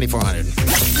 938-9400.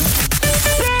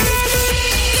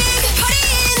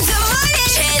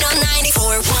 Channel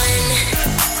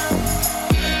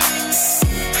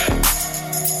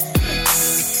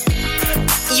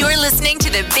 94.1. You're listening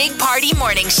to the Big Party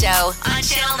Morning Show on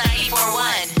Channel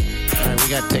 94.1. All right, we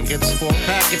got tickets,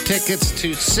 4-pack of tickets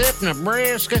to SIP,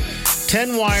 Nebraska. 10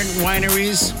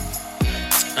 wineries.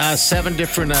 7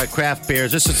 different craft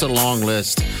beers. This is a long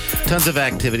list. Tons of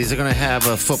activities. They're going to have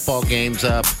football games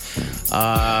up,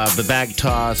 the bag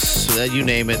toss, you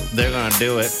name it. They're going to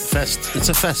do it. It's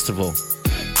a festival.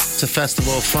 It's a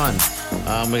festival of fun.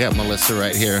 We got Melissa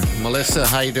right here. Melissa,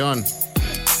 how you doing?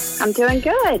 I'm doing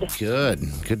good.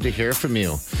 Good to hear from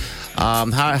you.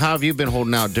 How have you been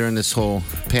holding out during this whole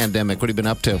pandemic? What have you been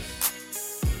up to?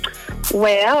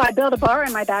 Well, I built a bar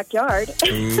in my backyard.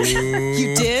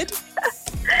 You did?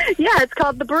 Yeah, it's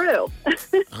called The Brew.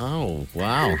 Oh,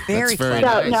 wow. Very That's very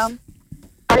fun. nice. No,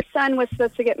 our son was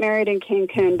supposed to get married in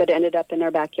Cancun, but ended up in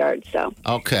our backyard. So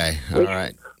Okay. All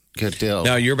right. Good deal.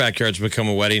 Now your backyard's become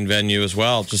a wedding venue as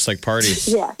well, just like parties.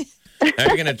 yeah,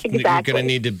 Now you're Exactly. gonna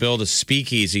need to build a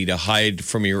speakeasy to hide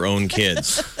from your own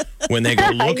kids when they go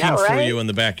I looking know, for right? you in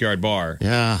the backyard bar.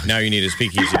 Yeah. Now you need a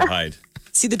speakeasy to hide.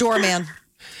 See the doorman.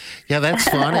 Yeah, that's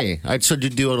funny. All right, so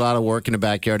did you do a lot of work in the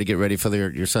backyard to get ready for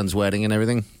your son's wedding and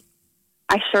everything?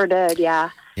 I sure did. Yeah.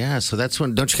 Yeah, so that's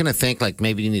when, don't you kind of think like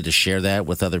maybe you need to share that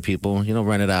with other people?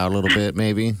 Rent it out a little bit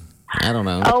maybe? I don't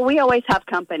know. Oh, we always have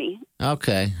company.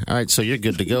 Okay. All right. So you're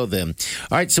good to go then.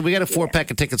 All right. So we got a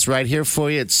 4-pack of tickets right here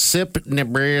for you. It's SIP,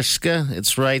 Nebraska.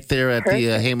 It's right there at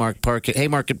the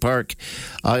Haymarket Park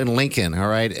in Lincoln. All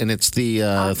right. And it's the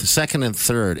 2nd and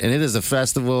 3rd. And it is a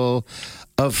festival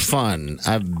of fun.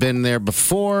 I've been there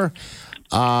before.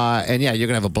 And yeah, you're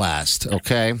going to have a blast.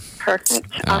 Okay. Perfect.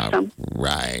 Awesome.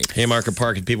 Right. Haymarket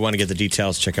Park. If people want to get the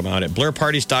details, check them out at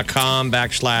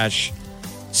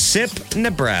blurparties.com/SIP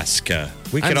Nebraska.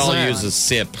 We could all use a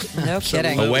sip. No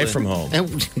kidding. Away from home.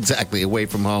 Exactly, away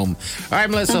from home. All right,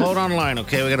 Melissa, hold on the line,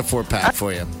 okay? We got a 4-pack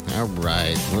for you. All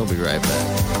right, we'll be right back.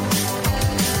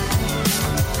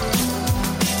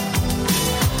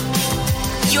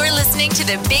 You're listening to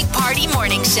the Big Party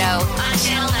Morning Show on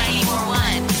Channel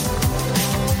 94.1.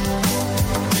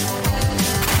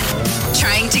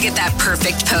 Trying to get that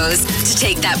perfect pose to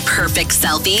take that perfect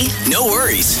selfie? No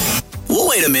worries. Well,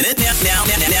 wait a minute. Now,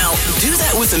 do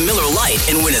that with a Miller Lite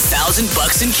and win $1,000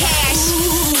 in cash.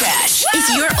 Cash. If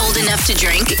you're old enough to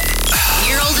drink,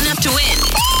 you're old enough to win.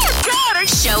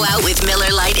 Show out with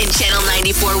Miller Lite and Channel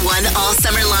 94.1 all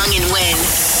summer long and win.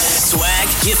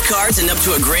 Swag, gift cards, and up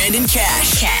to $1,000 in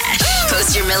cash.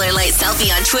 Post your Miller Lite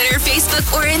selfie on Twitter, Facebook,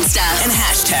 or Insta. And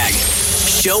hashtag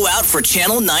show out for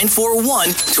Channel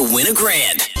 941 to win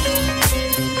 $1,000.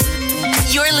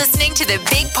 You're listening to the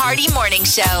Big Party Morning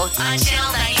Show on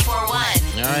Channel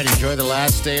 94.1. All right, enjoy the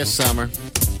last day of summer.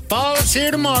 Fall is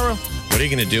here tomorrow. What are you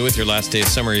going to do with your last day of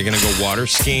summer? Are you going to go water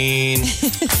skiing?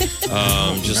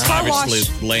 Just obviously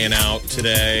laying out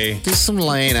today. Do some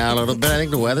laying out a little bit. I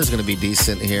think the weather's going to be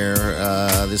decent here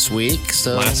this week.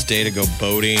 So last day to go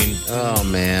boating. Oh,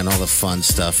 man, all the fun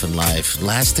stuff in life.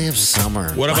 Last day of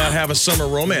summer. What about have a summer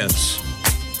romance?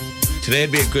 Today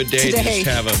would be a good day to just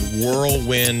have a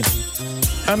whirlwind.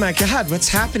 Oh, my God, what's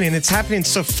happening? It's happening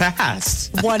so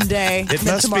fast. One day. It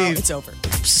must tomorrow be it's over.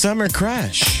 Summer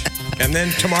crush. And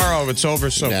then tomorrow it's over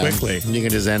so quickly. You can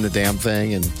just end the damn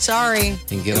thing and sorry.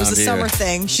 And get it was on a summer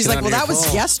thing. She's like, well, that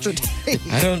was yesterday.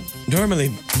 I don't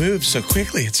normally move so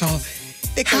quickly. It's all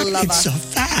happening so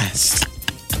fast.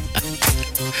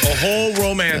 A whole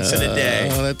romance in a day.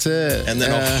 Oh, that's it. And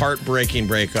then a heartbreaking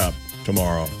breakup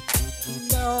tomorrow.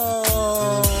 No.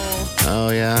 Oh,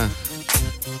 yeah.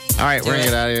 All right, we're going to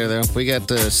get out of here, though. We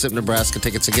got SIP Nebraska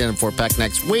tickets again in 4-pack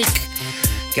next week.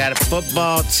 Got a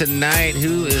football tonight.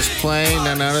 Who is playing?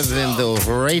 None other than the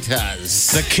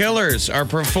Raiders. The Killers are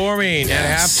performing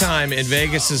at halftime in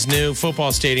Vegas' new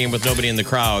football stadium with nobody in the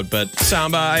crowd. But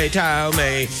somebody tell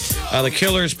me. The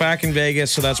Killers back in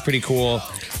Vegas, so that's pretty cool.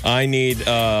 I need...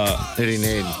 Who do you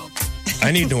need?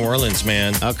 I need New Orleans,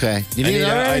 man. Okay.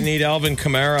 I need Alvin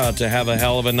Kamara to have a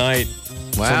hell of a night.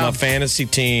 For my fantasy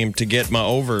team to get my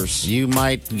overs. You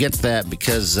might get that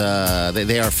because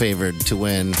they are favored to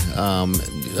win,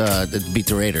 beat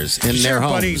the Raiders in their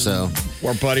home. So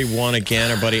our buddy won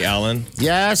again, our buddy Allen.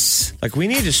 Yes. Like we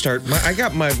need to start. I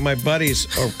got my buddies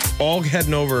are all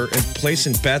heading over and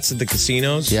placing bets at the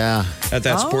casinos. Yeah. At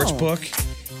that sports book.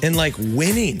 And like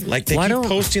winning. Like they keep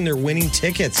posting their winning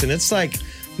tickets. And it's like,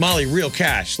 Molly, real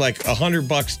cash, like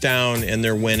 $100 down, and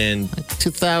they're winning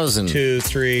 2,000,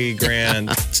 $2-3 grand.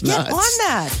 Get on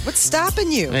that. What's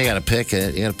stopping you? You got to pick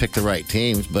it. You got to pick the right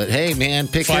teams. But hey, man,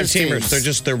 pick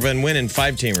 5-teamers. They've been winning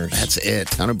 5-teamers. That's it.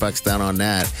 $100 down on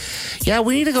that. Yeah,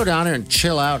 we need to go down there and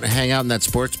chill out and hang out in that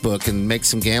sports book and make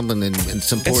some gambling and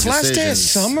some poor decisions. It's last day of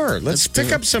summer. Let's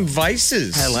pick up some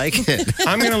vices. I like it.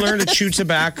 I'm going to learn to chew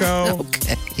tobacco.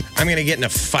 Okay. I'm going to get in a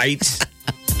fight.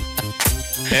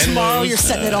 Tomorrow, you're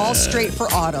setting it all straight for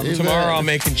autumn. Tomorrow, I'm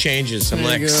making changes. I'm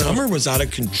like, summer was out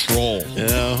of control.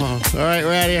 Yeah. All right,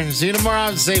 we're out of here. See you tomorrow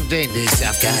on Safe Day.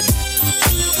 South God.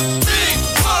 Big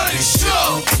Party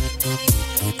Show.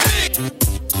 Big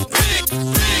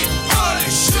Party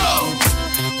Show.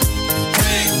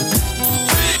 Big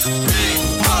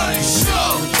Party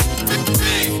Show.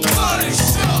 Big Party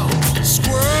Show.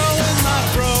 Squirrel in my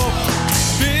fro.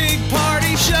 Big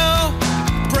Party Show.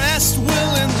 Breast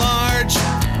will enlarge.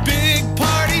 Big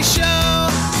Party Show.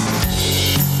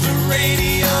 The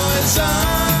radio is on.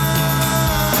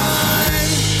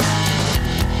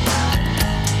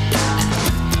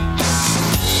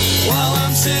 While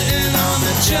I'm sitting on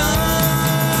the john.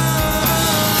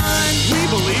 We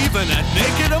believe in a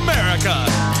naked America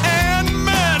and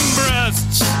man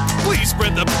breasts. Please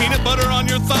spread the peanut butter on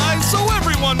your thighs so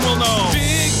everyone will know.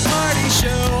 Big Party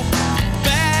Show.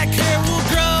 Back hair will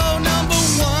grow. Number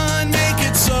one, make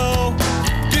it so.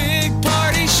 Big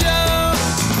Party Show.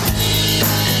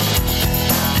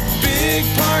 Big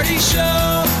Party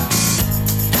Show.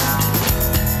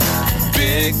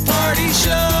 Big Party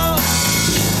Show.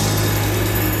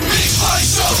 Big Party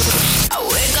Show. I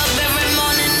wake up every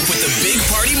morning with the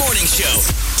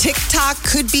TikTok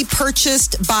could be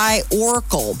purchased by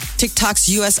Oracle. TikTok's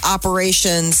U.S.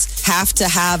 operations have to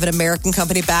have an American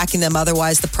company backing them.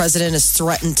 Otherwise, the president has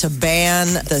threatened to ban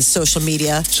the social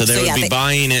media. So they would be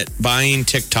buying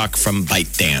TikTok from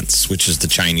ByteDance, which is the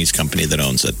Chinese company that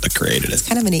owns it, that created it.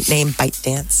 Kind of a neat name,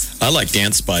 ByteDance. I like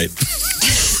Dance Bite.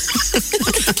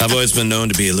 I've always been known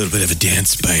to be a little bit of a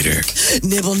dance biter.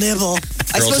 Nibble, nibble.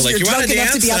 I Girls suppose are like, you're you want drunk to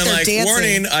enough dance? to be out And I'm there like, dancing.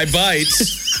 warning, I bite.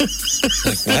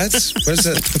 Like, what? What is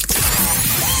it?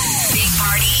 Big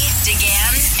Party,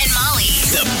 DeGan, and Molly.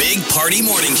 The Big Party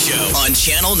Morning Show on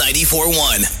Channel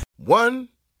 94.1. 1,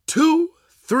 2,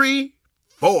 3,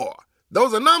 4.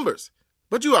 Those are numbers.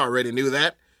 But you already knew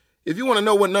that. If you want to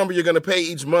know what number you're going to pay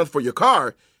each month for your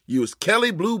car, use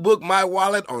Kelley Blue Book My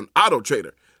Wallet on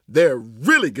AutoTrader. They're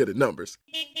really good at numbers.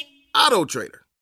 AutoTrader.